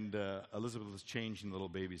 And Elizabeth was changing the little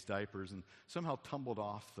baby's diapers and somehow tumbled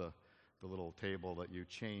off the little table that you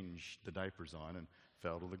change the diapers on and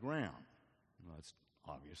fell to the ground. Well, that's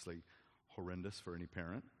obviously horrendous for any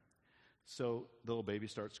parent. So the little baby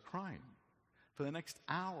starts crying. For the next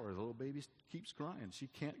hour, the little baby keeps crying. She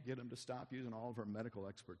can't get him to stop using all of her medical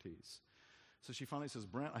expertise. So she finally says,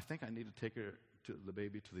 Brent, I think I need to take the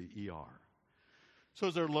baby to the ER. So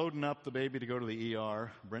as they're loading up the baby to go to the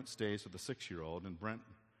ER, Brent stays with the 6-year-old, and Brent,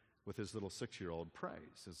 with his little 6-year-old, prays.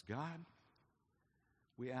 Says, God,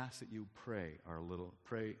 we ask that you pray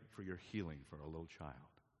for your healing for our little child.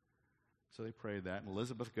 So they prayed that, and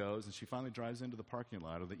Elizabeth goes, and she finally drives into the parking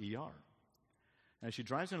lot of the ER. And as she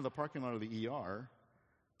drives into the parking lot of the ER,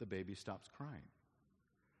 the baby stops crying.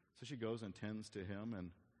 So she goes and tends to him,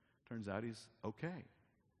 and turns out he's okay.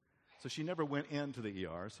 So she never went into the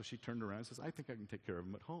ER, so she turned around and says, I think I can take care of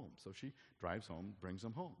him at home. So she drives home, brings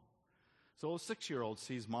him home. So a 6-year-old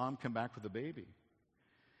sees mom come back with the baby.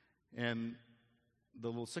 And the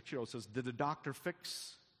little 6-year-old says, did the doctor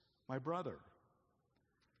fix my brother?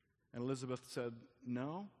 And Elizabeth said,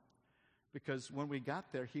 no, because when we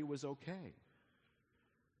got there, he was okay.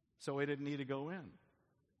 So he didn't need to go in.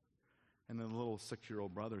 And then the little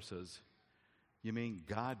 6-year-old brother says, you mean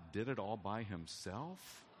God did it all by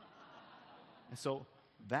Himself? And so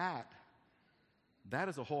that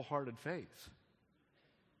is a wholehearted faith.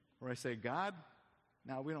 Where I say, God,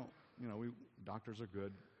 now we don't, doctors are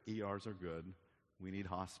good, ERs are good, we need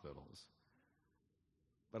hospitals.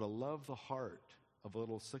 But I love the heart of a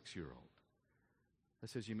little 6-year-old that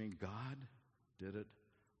says, you mean God did it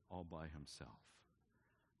all by Himself?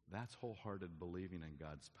 That's wholehearted believing in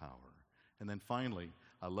God's power. And then finally,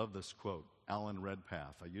 I love this quote, Alan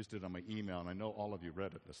Redpath. I used it on my email, and I know all of you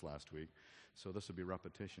read it this last week, so this will be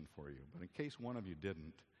repetition for you. But in case one of you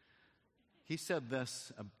didn't, he said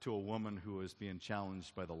this to a woman who was being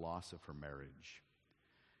challenged by the loss of her marriage.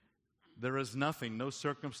 There is nothing, no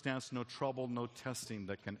circumstance, no trouble, no testing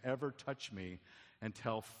that can ever touch me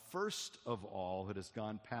until first of all it has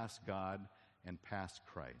gone past God and past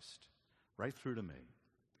Christ, right through to me.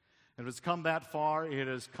 And if it's come that far, it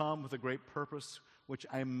has come with a great purpose, which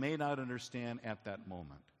I may not understand at that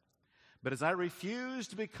moment. But as I refuse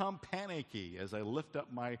to become panicky, as I lift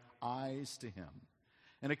up my eyes to Him,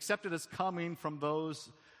 and accept it as coming from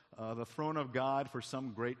the throne of God for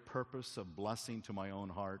some great purpose of blessing to my own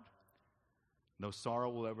heart, no sorrow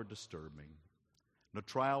will ever disturb me. No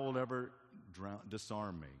trial will ever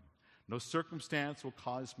disarm me. No circumstance will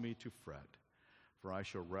cause me to fret, for I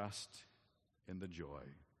shall rest in the joy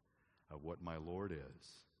of what my Lord is,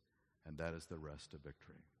 and that is the rest of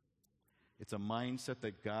victory. It's a mindset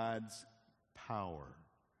that God's power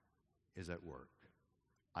is at work.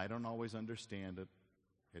 I don't always understand it.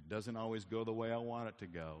 It doesn't always go the way I want it to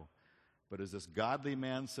go. But as this godly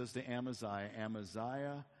man says to Amaziah,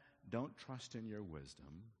 Amaziah, don't trust in your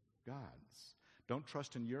wisdom, God's. Don't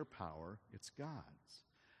trust in your power, it's God's.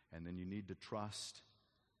 And then you need to trust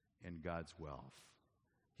in God's wealth.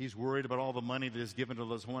 He's worried about all the money that is given to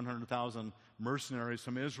those 100,000 mercenaries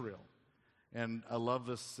from Israel. And I love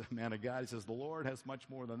this man of God. He says, the Lord has much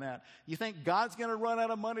more than that. You think God's going to run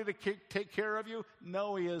out of money to take care of you?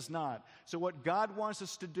 No, he is not. So what God wants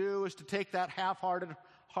us to do is to take that half-hearted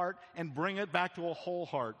heart and bring it back to a whole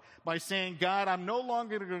heart by saying, God, I'm no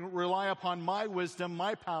longer going to rely upon my wisdom,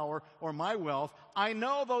 my power, or my wealth. I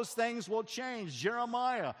know those things will change.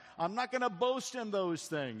 Jeremiah, I'm not going to boast in those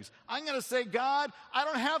things. I'm going to say, God, I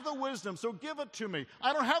don't have the wisdom, so give it to me.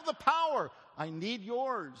 I don't have the power. I need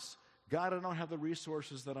yours. God, I don't have the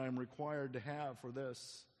resources that I'm required to have for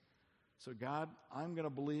this. So God, I'm going to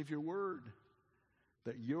believe your word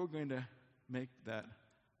that you're going to make that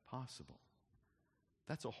possible.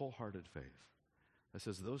 That's a wholehearted faith that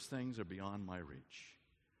says those things are beyond my reach.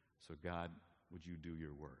 So God, would you do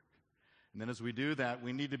your work? And then as we do that,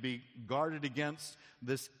 we need to be guarded against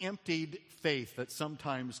this emptied faith that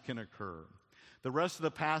sometimes can occur. The rest of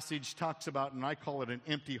the passage talks about, and I call it an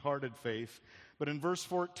empty-hearted faith, but in verse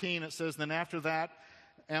 14 it says, then after that,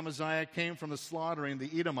 Amaziah came from the slaughtering the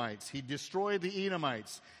Edomites. He destroyed the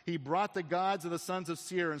Edomites. He brought the gods of the sons of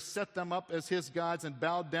Seir and set them up as his gods and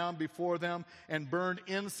bowed down before them and burned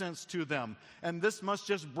incense to them. And this must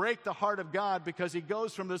just break the heart of God, because he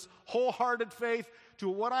goes from this wholehearted faith to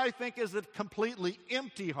what I think is a completely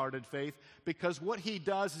empty-hearted faith, because what he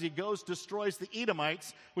does is he goes, destroys the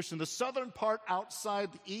Edomites, which is in the southern part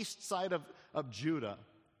outside the east side of Judah.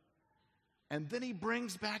 And then he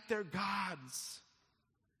brings back their gods.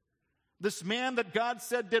 This man that God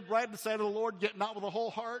said did right in the sight of the Lord, yet not with a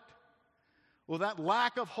whole heart. Well, that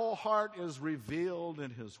lack of whole heart is revealed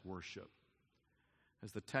in his worship.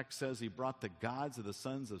 As the text says, he brought the gods of the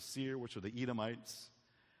sons of Seir, which are the Edomites,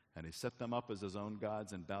 and he set them up as his own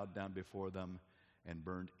gods and bowed down before them and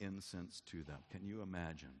burned incense to them. Can you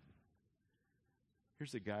imagine?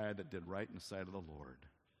 Here's a guy that did right in the sight of the Lord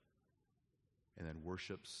and then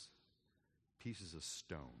worships pieces of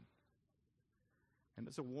stone. And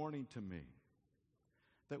it's a warning to me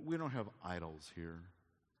that we don't have idols here.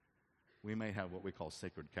 We may have what we call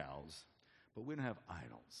sacred cows, but we don't have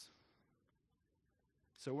idols.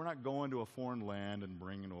 So we're not going to a foreign land and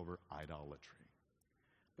bringing over idolatry.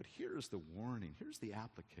 But here's the warning. Here's the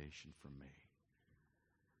application for me.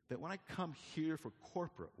 That when I come here for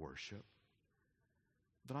corporate worship,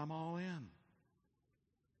 that I'm all in.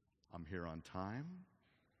 I'm here on time.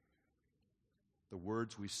 The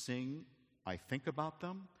words we sing, I think about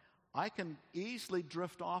them. I can easily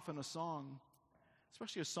drift off in a song,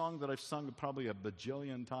 especially a song that I've sung probably a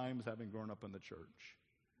bajillion times having grown up in the church.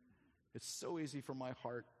 It's so easy for my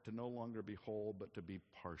heart to no longer be whole, but to be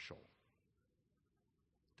partial,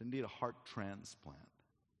 to need a heart transplant.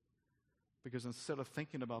 Because instead of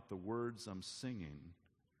thinking about the words I'm singing,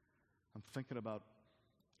 I'm thinking about,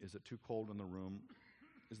 is it too cold in the room?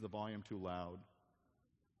 Is the volume too loud?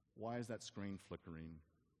 Why is that screen flickering?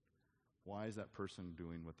 Why is that person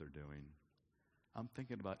doing what they're doing? I'm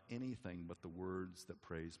thinking about anything but the words that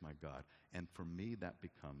praise my God. And for me, that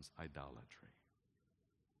becomes idolatry.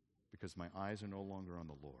 Because my eyes are no longer on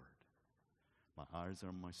the Lord. My eyes are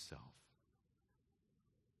on myself.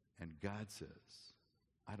 And God says,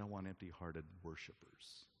 I don't want empty-hearted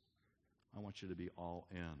worshipers. I want you to be all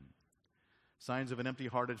in. Signs of an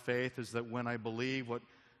empty-hearted faith is that when I believe what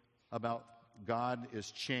about God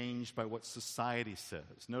is changed by what society says.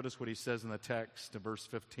 Notice what he says in the text in verse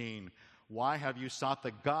 15. Why have you sought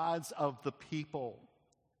the gods of the people?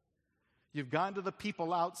 You've gone to the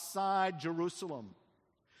people outside Jerusalem.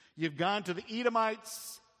 You've gone to the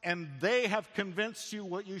Edomites, and they have convinced you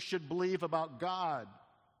what you should believe about God.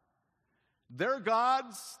 Their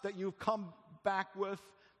gods that you've come back with,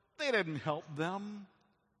 they didn't help them.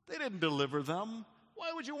 They didn't deliver them.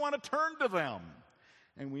 Why would you want to turn to them?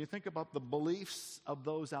 And when you think about the beliefs of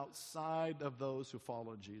those outside of those who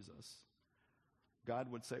follow Jesus,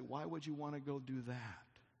 God would say, why would you want to go do that?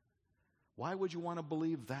 Why would you want to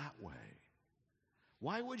believe that way?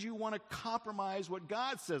 Why would you want to compromise what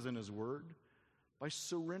God says in his word by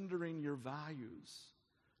surrendering your values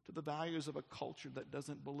to the values of a culture that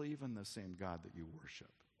doesn't believe in the same God that you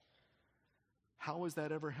worship? How has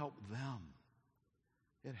that ever helped them?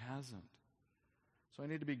 It hasn't. So I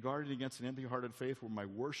need to be guarded against an empty-hearted faith where my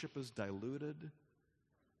worship is diluted,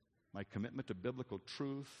 my commitment to biblical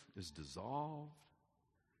truth is dissolved,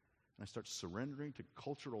 and I start surrendering to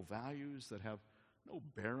cultural values that have no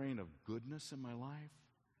bearing of goodness in my life.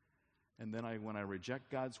 And then when I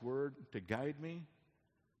reject God's word to guide me,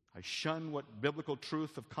 I shun what biblical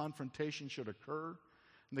truth of confrontation should occur.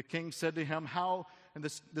 And the king said to him, how? And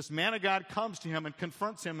this man of God comes to him and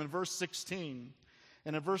confronts him in verse 16.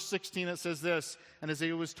 And in verse 16 it says this, and as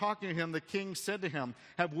he was talking to him, the king said to him,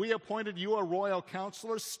 have we appointed you a royal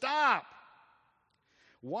counselor? Stop!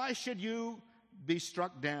 Why should you be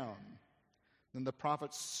struck down? Then the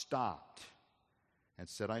prophet stopped and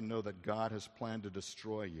said, I know that God has planned to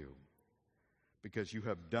destroy you because you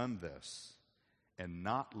have done this and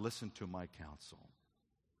not listened to my counsel.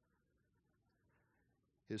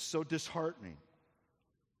 It is so disheartening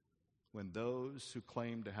when those who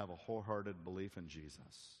claim to have a wholehearted belief in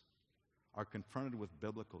Jesus are confronted with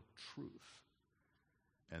biblical truth,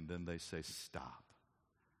 and then they say, stop.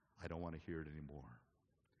 I don't want to hear it anymore.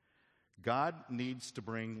 God needs to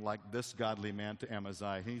bring, like this godly man to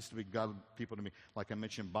Amaziah. He needs to be godly people to me. Like I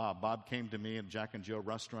mentioned, Bob. Bob came to me at Jack and Jill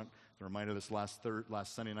restaurant. The reminder of this last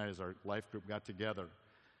Sunday night as our life group got together.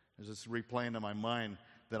 There's this replaying in my mind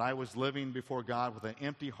that I was living before God with an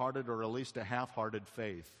empty-hearted or at least a half-hearted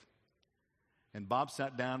faith. And Bob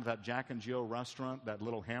sat down at that Jack and Jill restaurant, that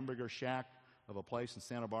little hamburger shack of a place in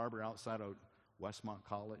Santa Barbara outside of Westmont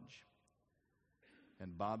College.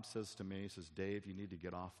 And Bob says to me, he says, Dave, you need to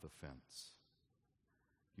get off the fence.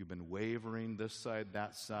 You've been wavering this side,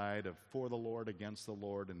 that side, of for the Lord, against the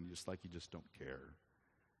Lord, and just like you just don't care.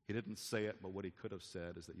 He didn't say it, but what he could have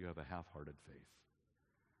said is that you have a half-hearted faith.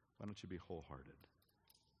 Why don't you be wholehearted?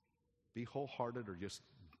 Be wholehearted or just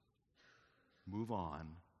move on,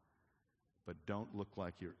 but don't look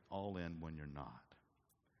like you're all in when you're not.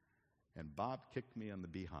 And Bob kicked me on the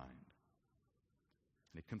behind,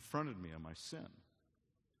 and he confronted me on my sin.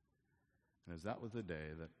 And as that was the day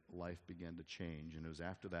that life began to change, and it was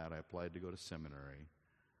after that I applied to go to seminary,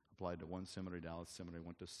 applied to one seminary, Dallas Seminary,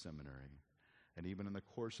 went to seminary. And even in the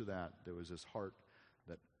course of that, there was this heart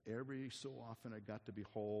that every so often I got to be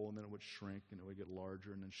whole, and then it would shrink, and it would get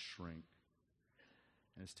larger and then shrink.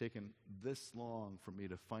 And it's taken this long for me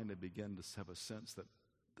to finally begin to have a sense that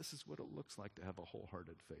this is what it looks like to have a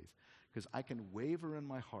wholehearted faith. Because I can waver in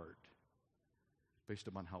my heart based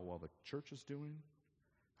upon how well the church is doing,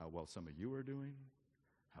 how well some of you are doing,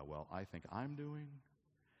 how well I think I'm doing.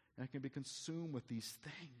 And I can be consumed with these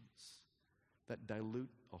things that dilute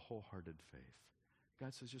a wholehearted faith.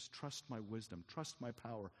 God says, just trust my wisdom, trust my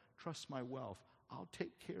power, trust my wealth. I'll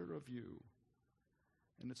take care of you.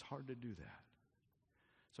 And it's hard to do that.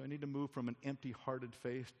 So I need to move from an empty-hearted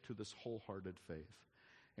faith to this wholehearted faith.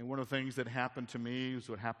 And one of the things that happened to me is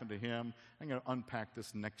what happened to him. I'm going to unpack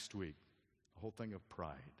this next week, the whole thing of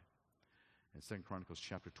pride. In 2 Chronicles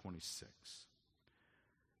chapter 26.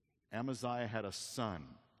 Amaziah had a son,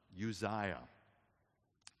 Uzziah.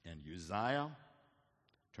 And Uzziah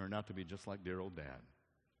turned out to be just like dear old dad.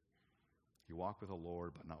 He walked with the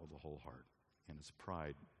Lord, but not with a whole heart. And his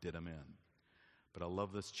pride did him in. But I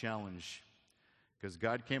love this challenge because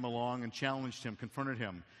God came along and challenged him, confronted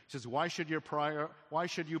him. He says, why should you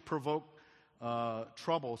provoke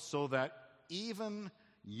trouble so that even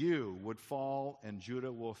you would fall and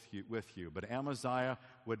Judah with you? But Amaziah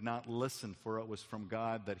would not listen, for it was from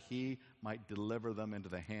God that he might deliver them into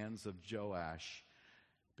the hands of Joash,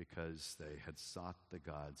 because they had sought the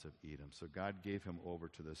gods of Edom. So God gave him over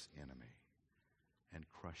to this enemy and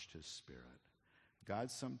crushed his spirit.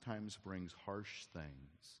 God sometimes brings harsh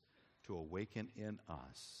things to awaken in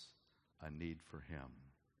us a need for him.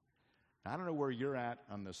 Now, I don't know where you're at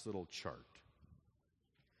on this little chart,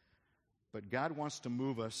 but God wants to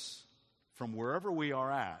move us from wherever we are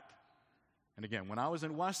at. And again, when I was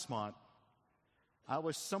in Westmont, I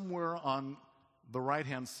was somewhere on the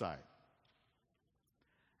right-hand side.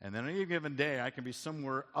 And then on any given day, I can be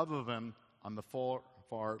somewhere other than on the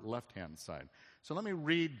far left-hand side. So let me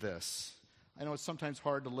read this. I know it's sometimes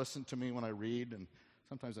hard to listen to me when I read, and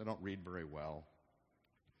sometimes I don't read very well.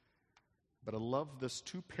 But I love this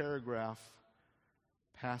 2-paragraph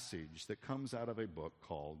passage that comes out of a book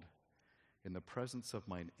called In the Presence of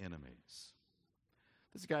Mine Enemies.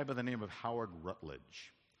 This is a guy by the name of Howard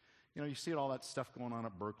Rutledge. You know, you see all that stuff going on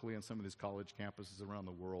at Berkeley and some of these college campuses around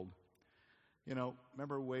the world. You know,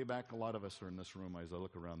 remember way back, a lot of us are in this room, as I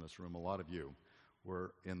look around this room, a lot of you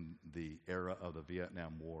were in the era of the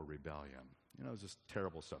Vietnam War rebellion. You know, it was just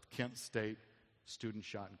terrible stuff. Kent State, student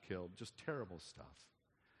shot and killed, just terrible stuff.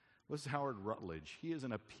 Well, this is Howard Rutledge. He is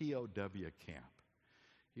in a POW camp.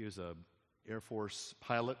 He was an Air Force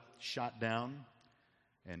pilot, shot down,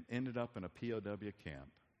 and ended up in a POW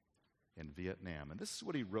camp in Vietnam. And this is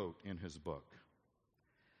what he wrote in his book.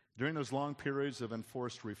 During those long periods of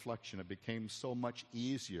enforced reflection, it became so much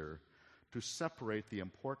easier to separate the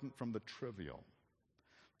important from the trivial.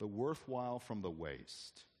 the worthwhile from the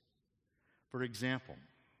waste. For example,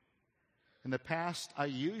 in the past, I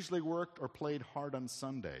usually worked or played hard on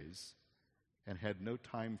Sundays and had no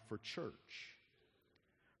time for church.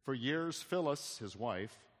 For years, Phyllis, his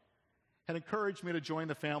wife, had encouraged me to join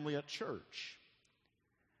the family at church.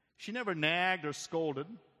 She never nagged or scolded.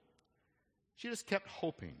 She just kept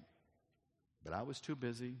hoping. But I was too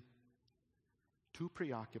busy, too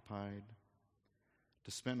preoccupied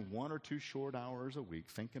to spend 1 or 2 short hours a week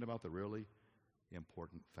thinking about the really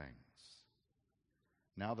important things.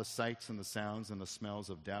 Now the sights and the sounds and the smells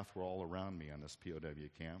of death were all around me on this POW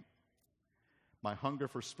camp. My hunger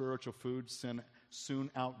for spiritual food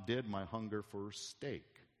soon outdid my hunger for steak.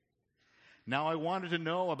 Now I wanted to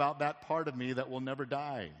know about that part of me that will never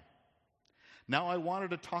die. Now I wanted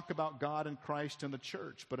to talk about God and Christ and the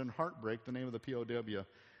church, but in Heartbreak, the name of the POW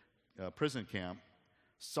prison camp,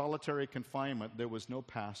 solitary confinement, there was no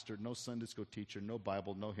pastor, no Sunday school teacher, no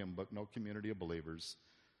Bible, no hymn book, no community of believers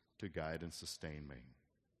to guide and sustain me.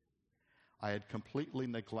 I had completely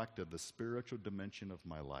neglected the spiritual dimension of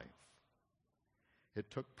my life. It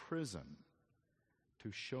took prison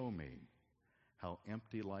to show me how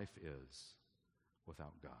empty life is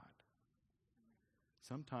without God.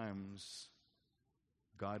 Sometimes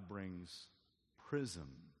God brings prison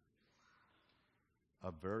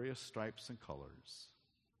of various stripes and colors,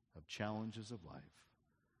 of challenges of life,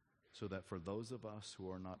 so that for those of us who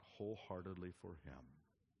are not wholeheartedly for Him,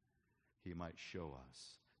 He might show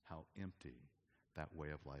us how empty that way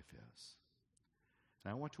of life is.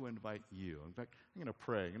 And I want to invite you. In fact, I'm going to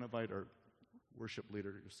pray. I'm going to invite our worship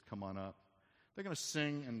leader to just come on up. They're going to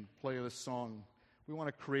sing and play this song. We want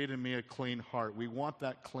to create in me a clean heart. We want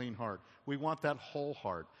that clean heart. We want that whole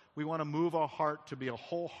heart. We want to move our heart to be a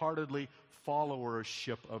wholeheartedly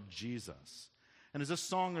followership of Jesus. And as this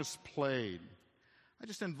song is played, I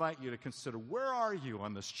just invite you to consider, where are you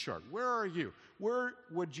on this chart? Where are you? Where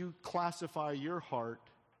would you classify your heart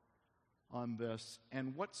on this?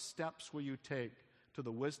 And what steps will you take to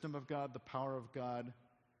the wisdom of God, the power of God,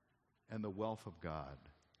 and the wealth of God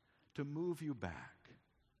to move you back,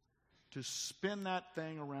 to spin that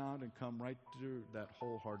thing around and come right to that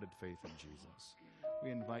wholehearted faith in Jesus? We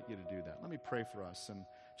invite you to do that. Let me pray for us, and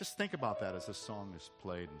just think about that as this song is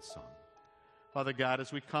played and sung. Father God,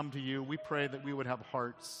 as we come to you, we pray that we would have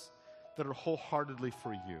hearts that are wholeheartedly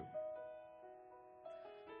for you.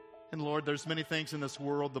 And Lord, there's many things in this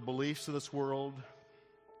world, the beliefs of this world,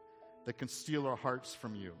 that can steal our hearts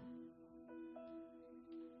from you.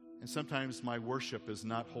 And sometimes my worship is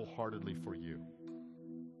not wholeheartedly for you.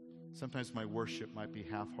 Sometimes my worship might be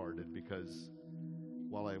half-hearted because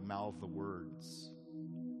while I mouth the words,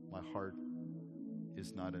 my heart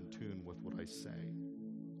is not in tune with what I say.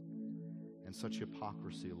 And such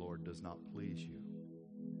hypocrisy, Lord, does not please you.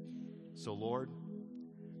 So, Lord,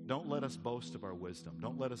 don't let us boast of our wisdom.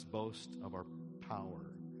 Don't let us boast of our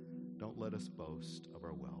power. Don't let us boast of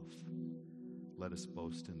our wealth. Let us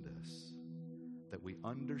boast in this, that we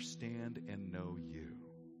understand and know you,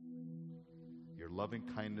 your loving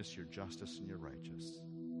kindness, your justice, and your righteousness.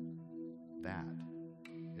 That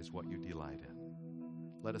is what you delight in.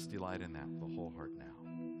 Let us delight in that with a whole heart now,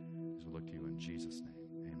 as we look to you in Jesus' name.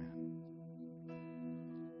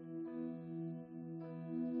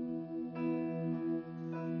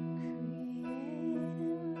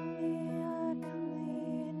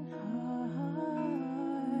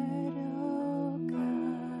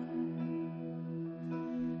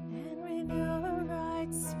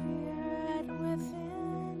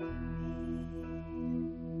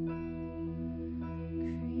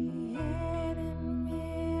 Create in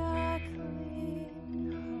me a clean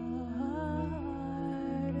heart.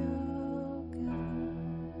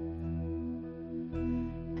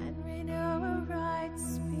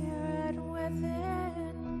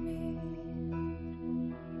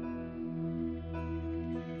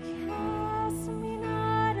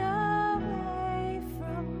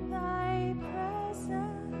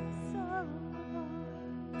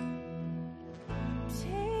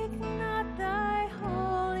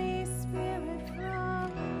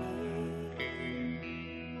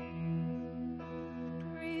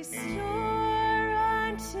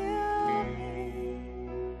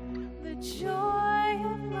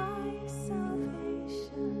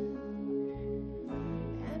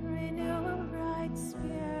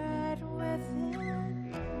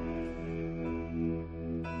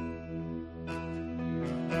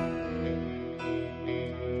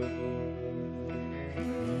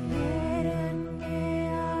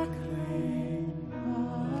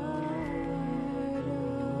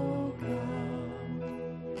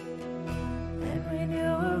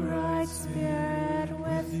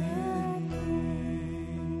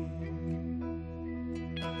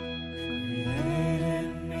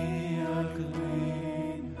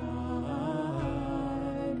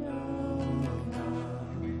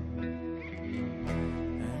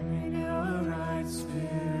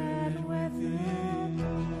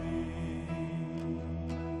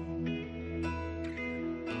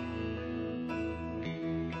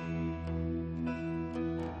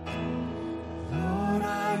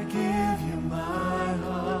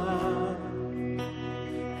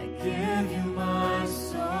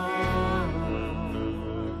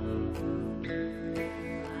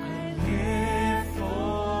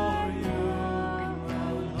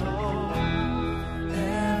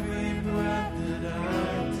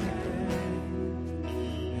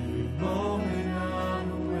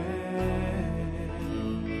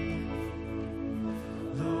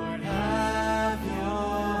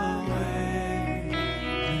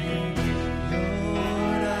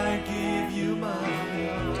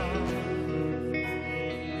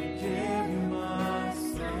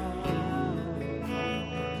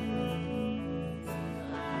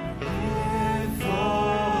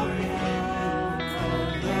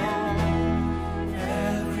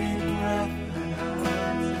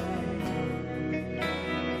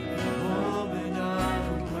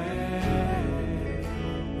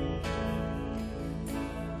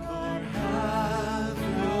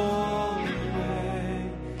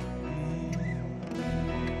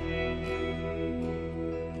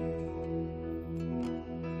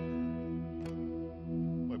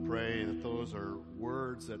 those are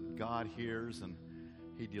words that God hears and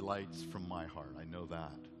He delights from my heart. I know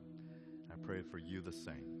that. I pray for you the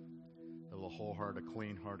same. That with a whole heart, a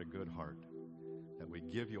clean heart, a good heart, that we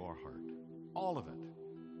give you our heart. All of it.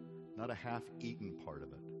 Not a half-eaten part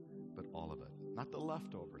of it, but all of it. Not the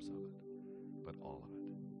leftovers of it, but all of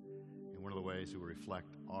it. And one of the ways we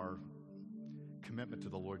reflect our commitment to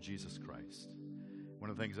the Lord Jesus Christ. One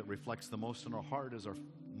of the things that reflects the most in our heart is our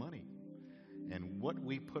money. And what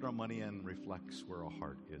we put our money in reflects where our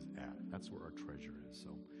heart is at. That's where our treasure is. So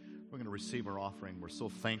we're going to receive our offering. We're so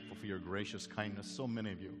thankful for your gracious kindness. So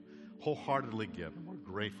many of you wholeheartedly give, and we're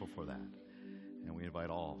grateful for that. And we invite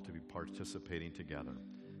all to be participating together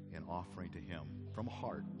in offering to Him from a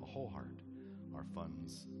heart, a whole heart, our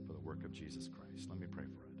funds for the work of Jesus Christ. Let me pray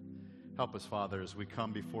for it. Help us, Father, as we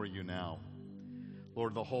come before you now.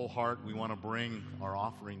 Lord, the whole heart, we want to bring our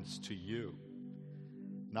offerings to you,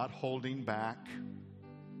 not holding back,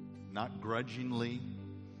 not grudgingly,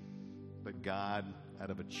 but God, out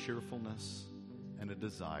of a cheerfulness and a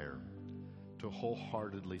desire to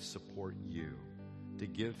wholeheartedly support you, to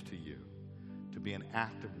give to you, to be an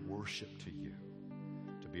act of worship to you,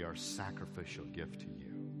 to be our sacrificial gift to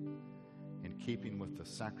you. In keeping with the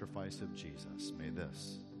sacrifice of Jesus, may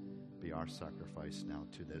this be our sacrifice now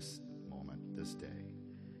to this moment, this day.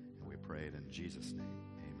 And we pray it in Jesus' name.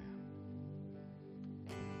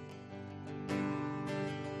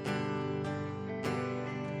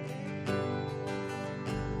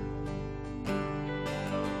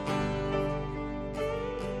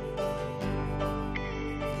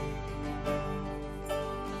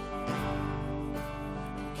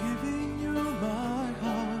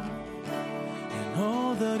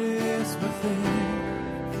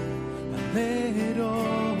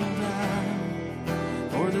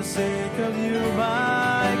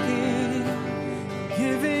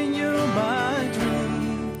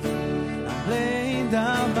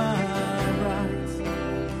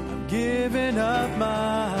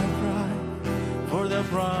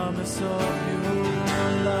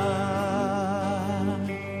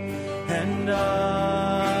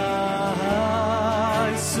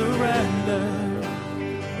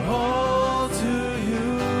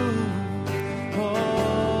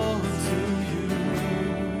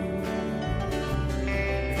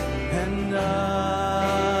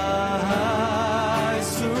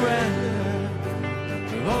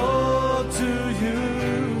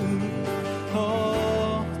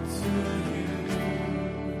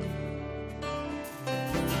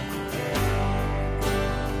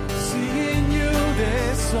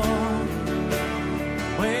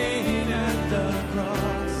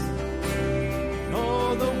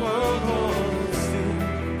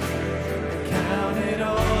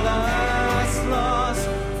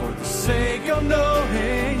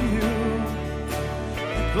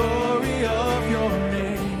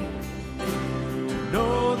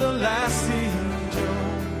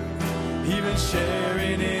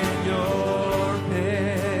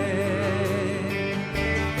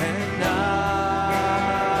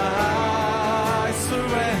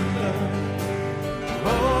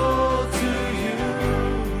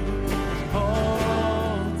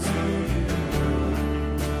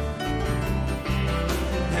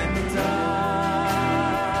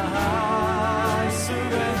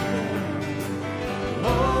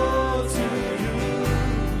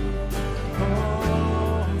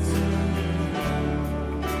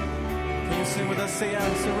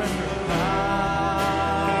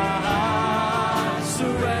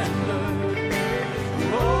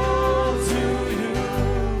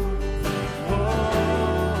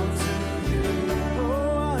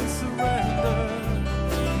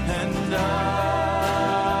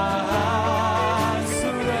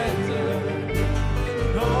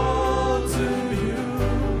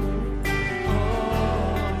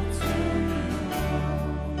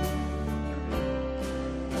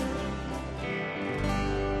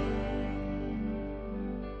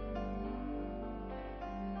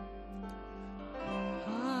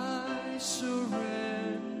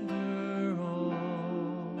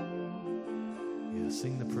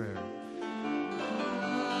 Sing the prayer.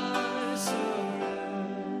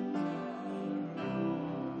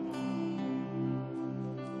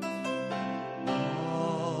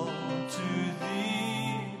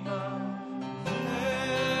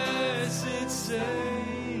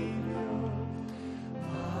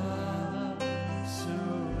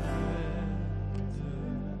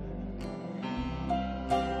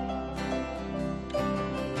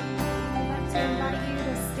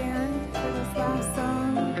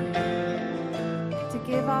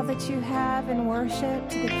 That you have in worship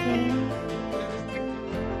to the King.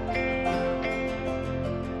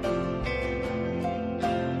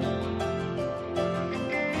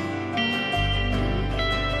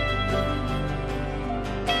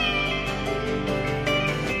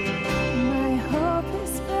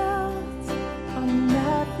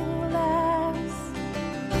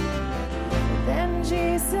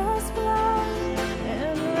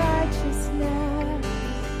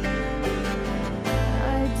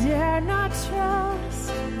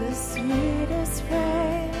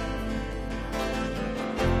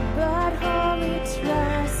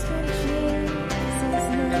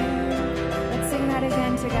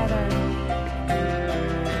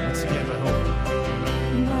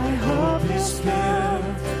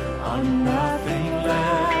 nothing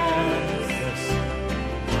less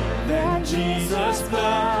than Jesus'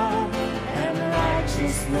 blood and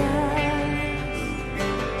righteousness.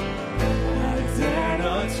 I dare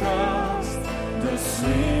not trust the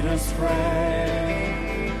sweetest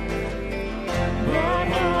frame, but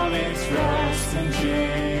wholly trust in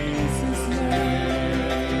Jesus' name.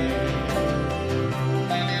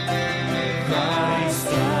 Christ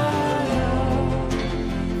alone,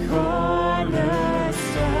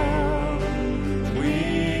 cornerstone,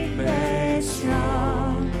 weak made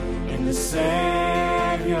strong in the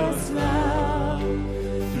Savior's love.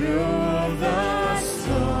 Through the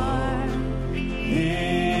storm,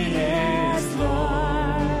 He is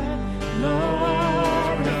Lord,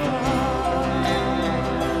 Lord of all.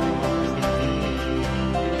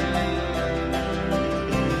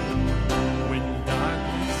 When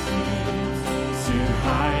darkness seems to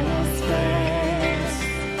hide its face,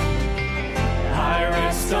 I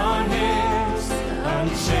rest on His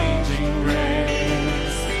unchanging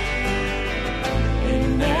grace.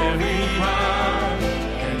 In every calm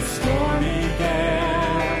and stormy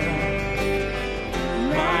gale,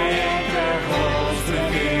 my anchor holds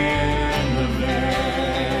within the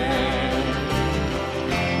veil.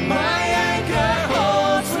 My anchor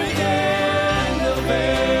holds within the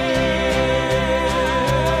veil.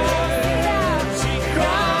 She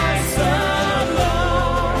cries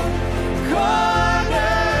alone,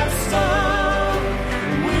 cornerstone,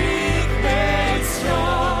 weak made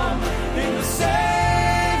strong in the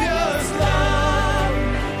Savior's love.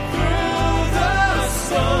 Through the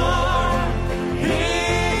storm,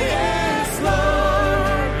 He is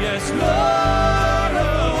Lord, yes, Lord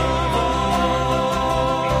of all.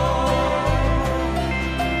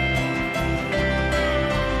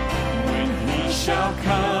 When He shall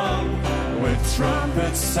come with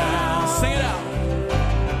trumpet sound, sing it out.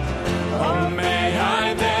 Oh, may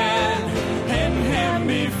I then in Him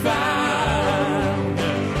be found,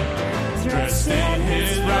 dressed in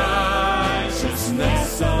His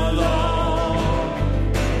righteousness alone,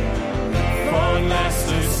 formless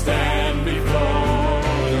to stand before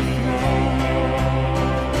the throne.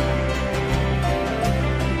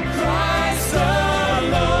 Christ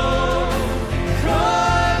alone,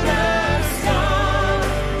 cornerstone,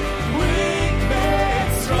 weak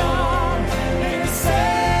made strong in the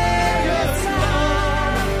Savior's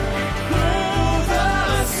love. Through the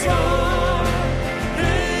storm,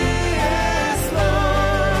 He is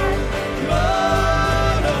Lord,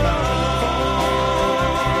 Lord of all.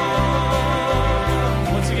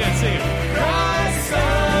 Once again, sing it. Christ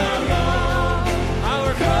alone,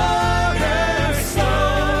 our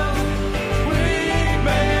cornerstone, weak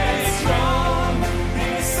made strong in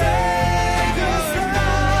the Savior's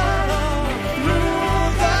love. Through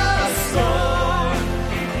the storm,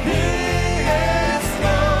 He is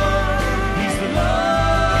Lord, He's the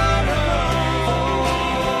Lord of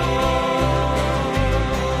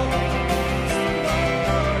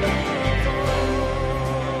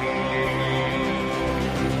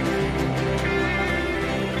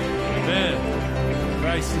Amen.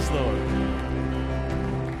 Christ is Lord.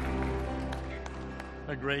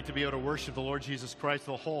 Great to be able to worship the Lord Jesus Christ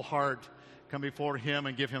with a whole heart, come before Him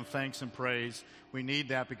and give Him thanks and praise. We need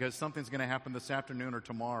that because something's going to happen this afternoon or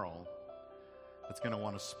tomorrow that's going to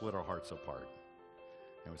want to split our hearts apart.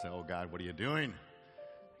 And we say, oh God, what are you doing?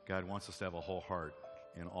 God wants us to have a whole heart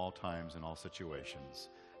in all times and all situations.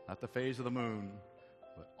 Not the phase of the moon,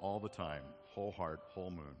 but all the time. Whole heart,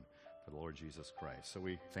 whole moon for the Lord Jesus Christ. So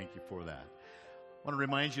we thank you for that. I want to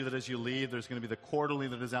remind you that as you leave, there's going to be the quarterly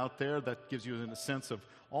that is out there that gives you a sense of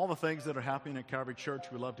all the things that are happening at Calvary Church.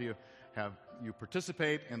 We'd love to have you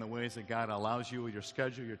participate in the ways that God allows you with your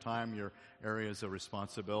schedule, your time, your areas of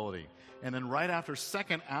responsibility. And then right after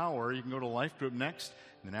second hour, you can go to Life Group next.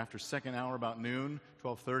 And then after second hour, about noon,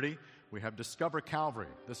 12:30, we have Discover Calvary.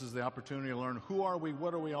 This is the opportunity to learn who are we,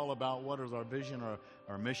 what are we all about, what is our vision,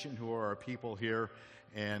 our mission, who are our people here.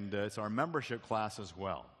 And it's our membership class as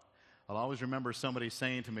well. I'll always remember somebody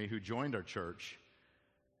saying to me who joined our church,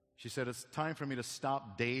 she said, it's time for me to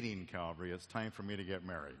stop dating Calvary. It's time for me to get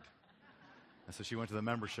married. And so she went to the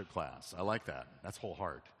membership class. I like that. That's whole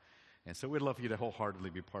heart. And so we'd love for you to wholeheartedly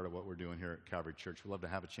be part of what we're doing here at Calvary Church. We'd love to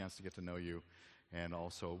have a chance to get to know you. And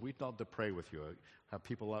also, we'd love to pray with you. Have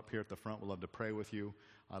people up here at the front. We'd love to pray with you.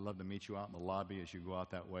 I'd love to meet you out in the lobby as you go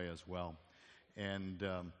out that way as well. And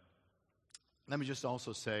let me just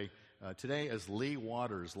also say, today is Lee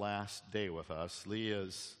Waters' last day with us. Lee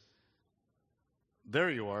is, there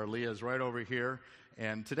you are. Lee is right over here.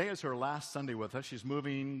 And today is her last Sunday with us. She's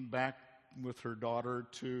moving back with her daughter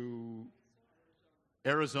to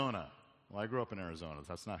Arizona. Well, I grew up in Arizona.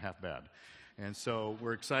 That's not half bad. And so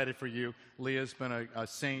we're excited for you. Leah's been a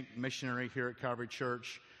saint missionary here at Calvary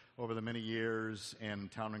Church over the many years,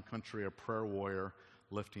 and Town and Country, a prayer warrior,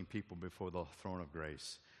 lifting people before the throne of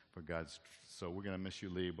grace for God's. So we're going to miss you,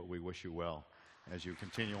 Lee, but we wish you well as you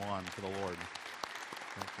continue on for the Lord.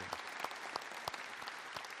 Thank you.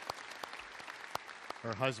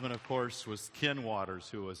 Her husband, of course, was Ken Waters,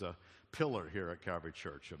 who was a pillar here at Calvary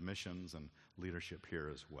Church of missions and leadership here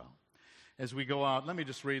as well. As we go out, let me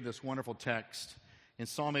just read this wonderful text. In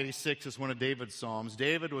Psalm 86 is one of David's psalms.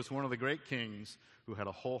 David was one of the great kings who had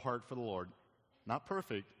a whole heart for the Lord. Not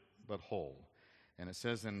perfect, but whole. And it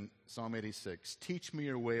says in Psalm 86, "Teach me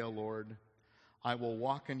your way, O Lord. I will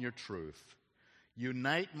walk in your truth.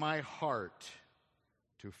 Unite my heart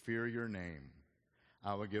to fear your name.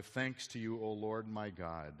 I will give thanks to you, O Lord my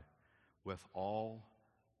God, with all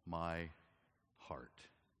my heart."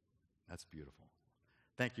 That's beautiful.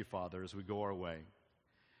 Thank you, Father, as we go our way.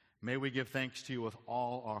 May we give thanks to you with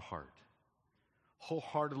all our heart,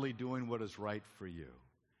 wholeheartedly doing what is right for you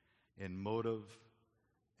in motive,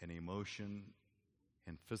 in emotion,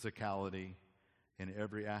 in physicality, in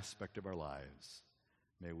every aspect of our lives.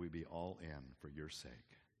 May we be all in for your sake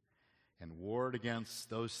and ward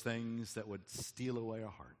against those things that would steal away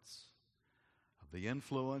our hearts, of the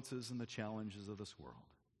influences and the challenges of this world.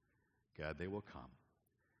 God, they will come,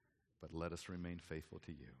 but let us remain faithful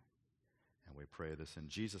to you. And we pray this in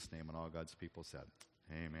Jesus' name, and all God's people said,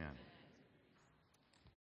 amen.